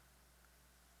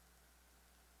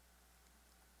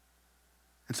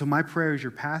 And so my prayer as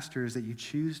your pastor is that you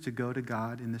choose to go to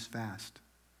God in this fast.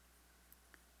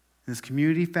 In this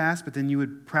community fast, but then you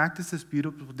would practice this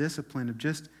beautiful discipline of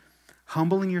just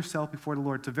humbling yourself before the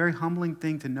Lord. It's a very humbling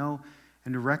thing to know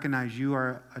and to recognize you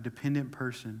are a dependent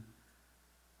person.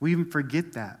 We even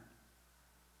forget that.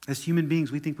 As human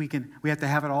beings, we think we have to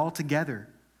have it all together.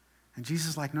 And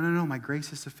Jesus is like, no, my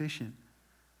grace is sufficient.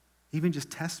 Even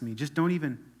just test me. Just don't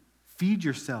even feed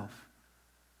yourself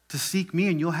to seek me,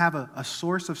 and you'll have a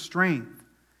source of strength.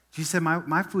 Jesus said,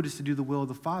 my food is to do the will of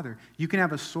the Father. You can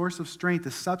have a source of strength,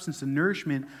 a substance, a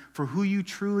nourishment for who you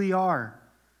truly are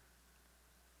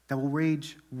that will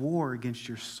wage war against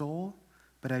your soul,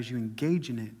 but as you engage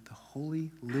in it, the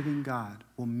holy, living God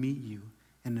will meet you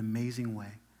in an amazing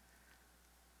way.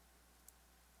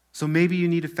 So maybe you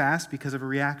need to fast because of a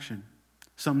reaction.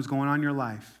 Something's going on in your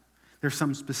life. There's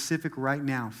something specific right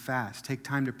now. Fast. Take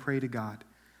time to pray to God.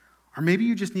 Or maybe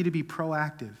you just need to be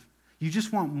proactive. You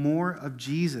just want more of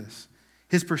Jesus,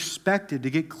 his perspective, to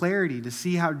get clarity, to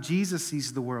see how Jesus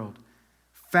sees the world.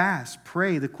 Fast,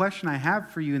 pray. The question I have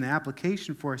for you in the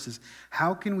application for us is,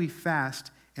 how can we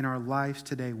fast in our lives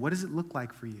today? What does it look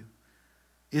like for you?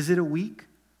 Is it a week?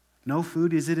 No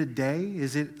food? Is it a day?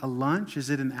 Is it a lunch? Is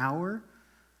it an hour?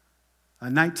 A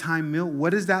nighttime meal?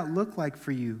 What does that look like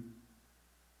for you?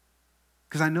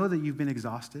 Because I know that you've been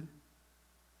exhausted.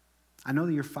 I know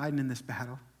that you're fighting in this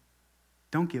battle.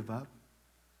 Don't give up.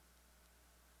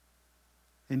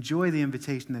 Enjoy the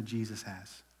invitation that Jesus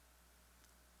has.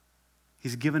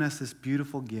 He's given us this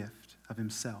beautiful gift of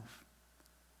himself.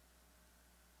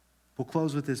 We'll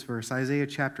close with this verse, Isaiah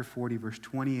chapter 40, verse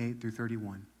 28 through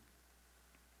 31.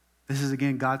 This is,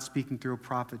 again, God speaking through a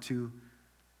prophet to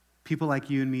people like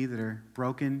you and me that are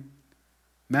broken,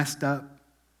 messed up,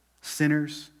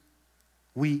 sinners,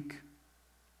 weak.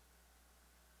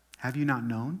 Have you not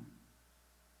known?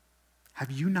 Have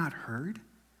you not heard?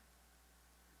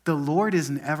 The Lord is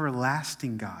an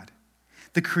everlasting God,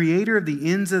 the creator of the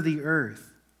ends of the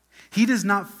earth. He does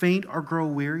not faint or grow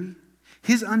weary.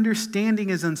 His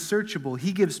understanding is unsearchable.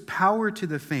 He gives power to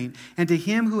the faint, and to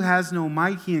him who has no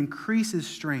might, he increases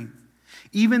strength.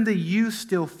 Even the youth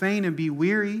still faint and be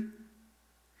weary,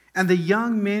 and the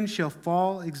young men shall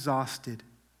fall exhausted.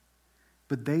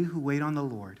 But they who wait on the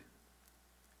Lord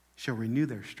shall renew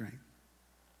their strength.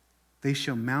 They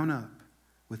shall mount up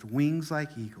with wings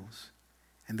like eagles,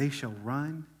 and they shall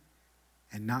run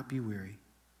and not be weary.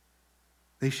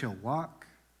 They shall walk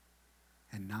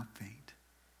and not faint.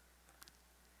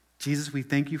 Jesus, we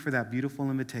thank you for that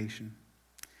beautiful invitation.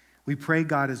 We pray,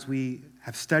 God, as we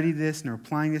have studied this and are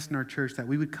applying this in our church, that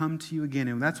we would come to you again,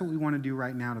 and that's what we want to do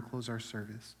right now to close our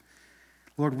service.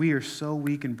 Lord, we are so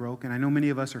weak and broken. I know many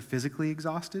of us are physically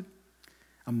exhausted,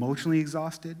 emotionally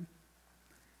exhausted,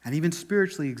 and even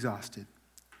spiritually exhausted.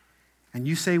 And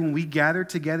you say when we gather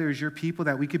together as your people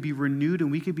that we could be renewed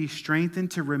and we could be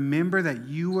strengthened to remember that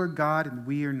you are God and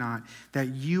we are not, that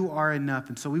you are enough.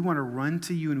 And so we want to run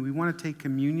to you and we want to take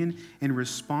communion in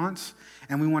response,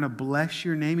 and we want to bless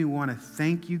your name. We want to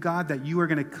thank you, God, that you are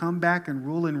going to come back and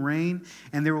rule and reign,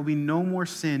 and there will be no more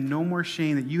sin, no more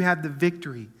shame, that you have the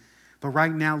victory. But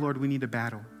right now, Lord, we need a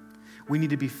battle. We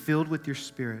need to be filled with your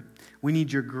Spirit. We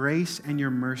need your grace and your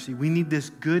mercy. We need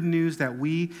this good news that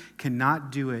we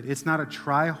cannot do it. It's not a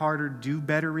try harder, do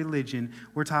better religion.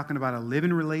 We're talking about a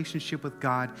living relationship with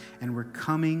God, and we're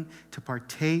coming to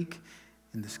partake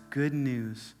in this good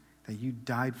news that you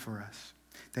died for us,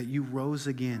 that you rose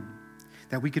again,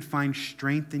 that we could find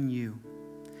strength in you.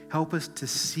 Help us to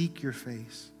seek your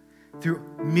face through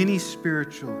many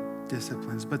spiritual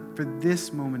disciplines. But for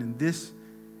this moment and this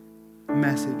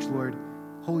message, Lord,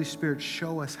 Holy Spirit,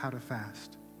 show us how to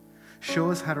fast. Show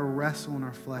us how to wrestle in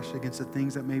our flesh against the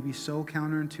things that may be so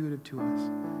counterintuitive to us.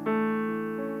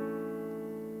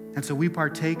 And so we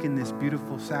partake in this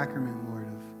beautiful sacrament, Lord,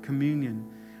 of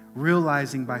communion,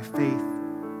 realizing by faith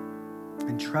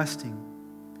and trusting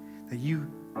that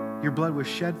your blood was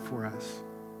shed for us,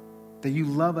 that you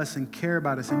love us and care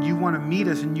about us, and you want to meet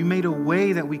us, and you made a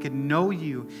way that we could know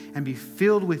you and be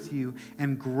filled with you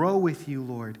and grow with you,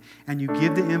 Lord. And you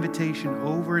give the invitation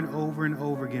over and over and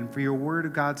over again. For your word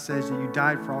of God says that you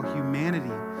died for all humanity,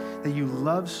 that you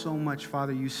love so much,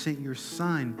 Father, you sent your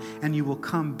Son, and you will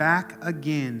come back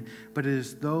again. But it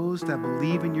is those that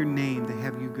believe in your name that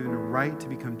have you given a right to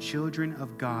become children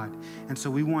of God. And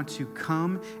so we want to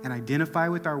come and identify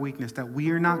with our weakness, that we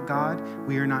are not God,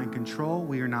 we are not in control,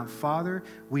 we are not Father,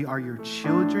 we are your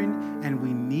children, and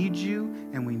we need you,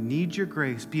 and we need your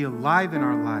grace. Be alive in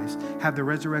our lives. Have the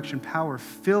resurrection power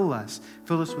fill us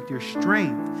with your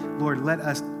strength. Lord, let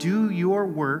us do your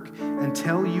work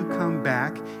until you come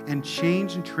back and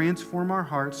change and transform our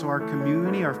hearts so our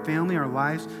community, our family, our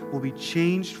lives will be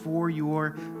changed for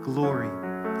your glory.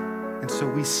 And so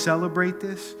we celebrate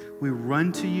this, we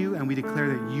run to you, and we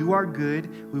declare that you are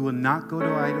good. We will not go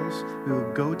to idols. We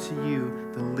will go to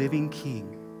you, the living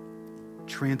King.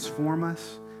 Transform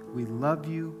us. We love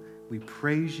you. We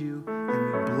praise you. And we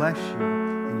bless you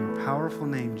in your powerful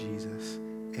name, Jesus.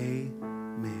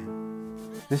 Amen.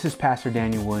 This is Pastor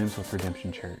Daniel Williams with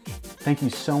Redemption Church. Thank you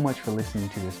so much for listening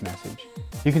to this message.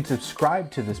 You can subscribe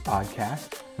to this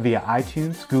podcast via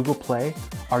iTunes, Google Play,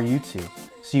 or YouTube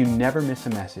so you never miss a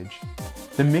message.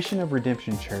 The mission of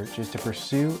Redemption Church is to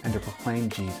pursue and to proclaim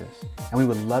Jesus, and we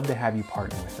would love to have you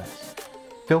partner with us.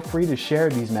 Feel free to share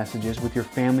these messages with your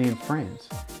family and friends.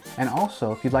 And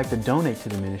also, if you'd like to donate to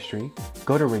the ministry,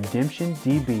 go to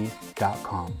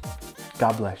redemptiondb.com.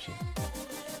 God bless you.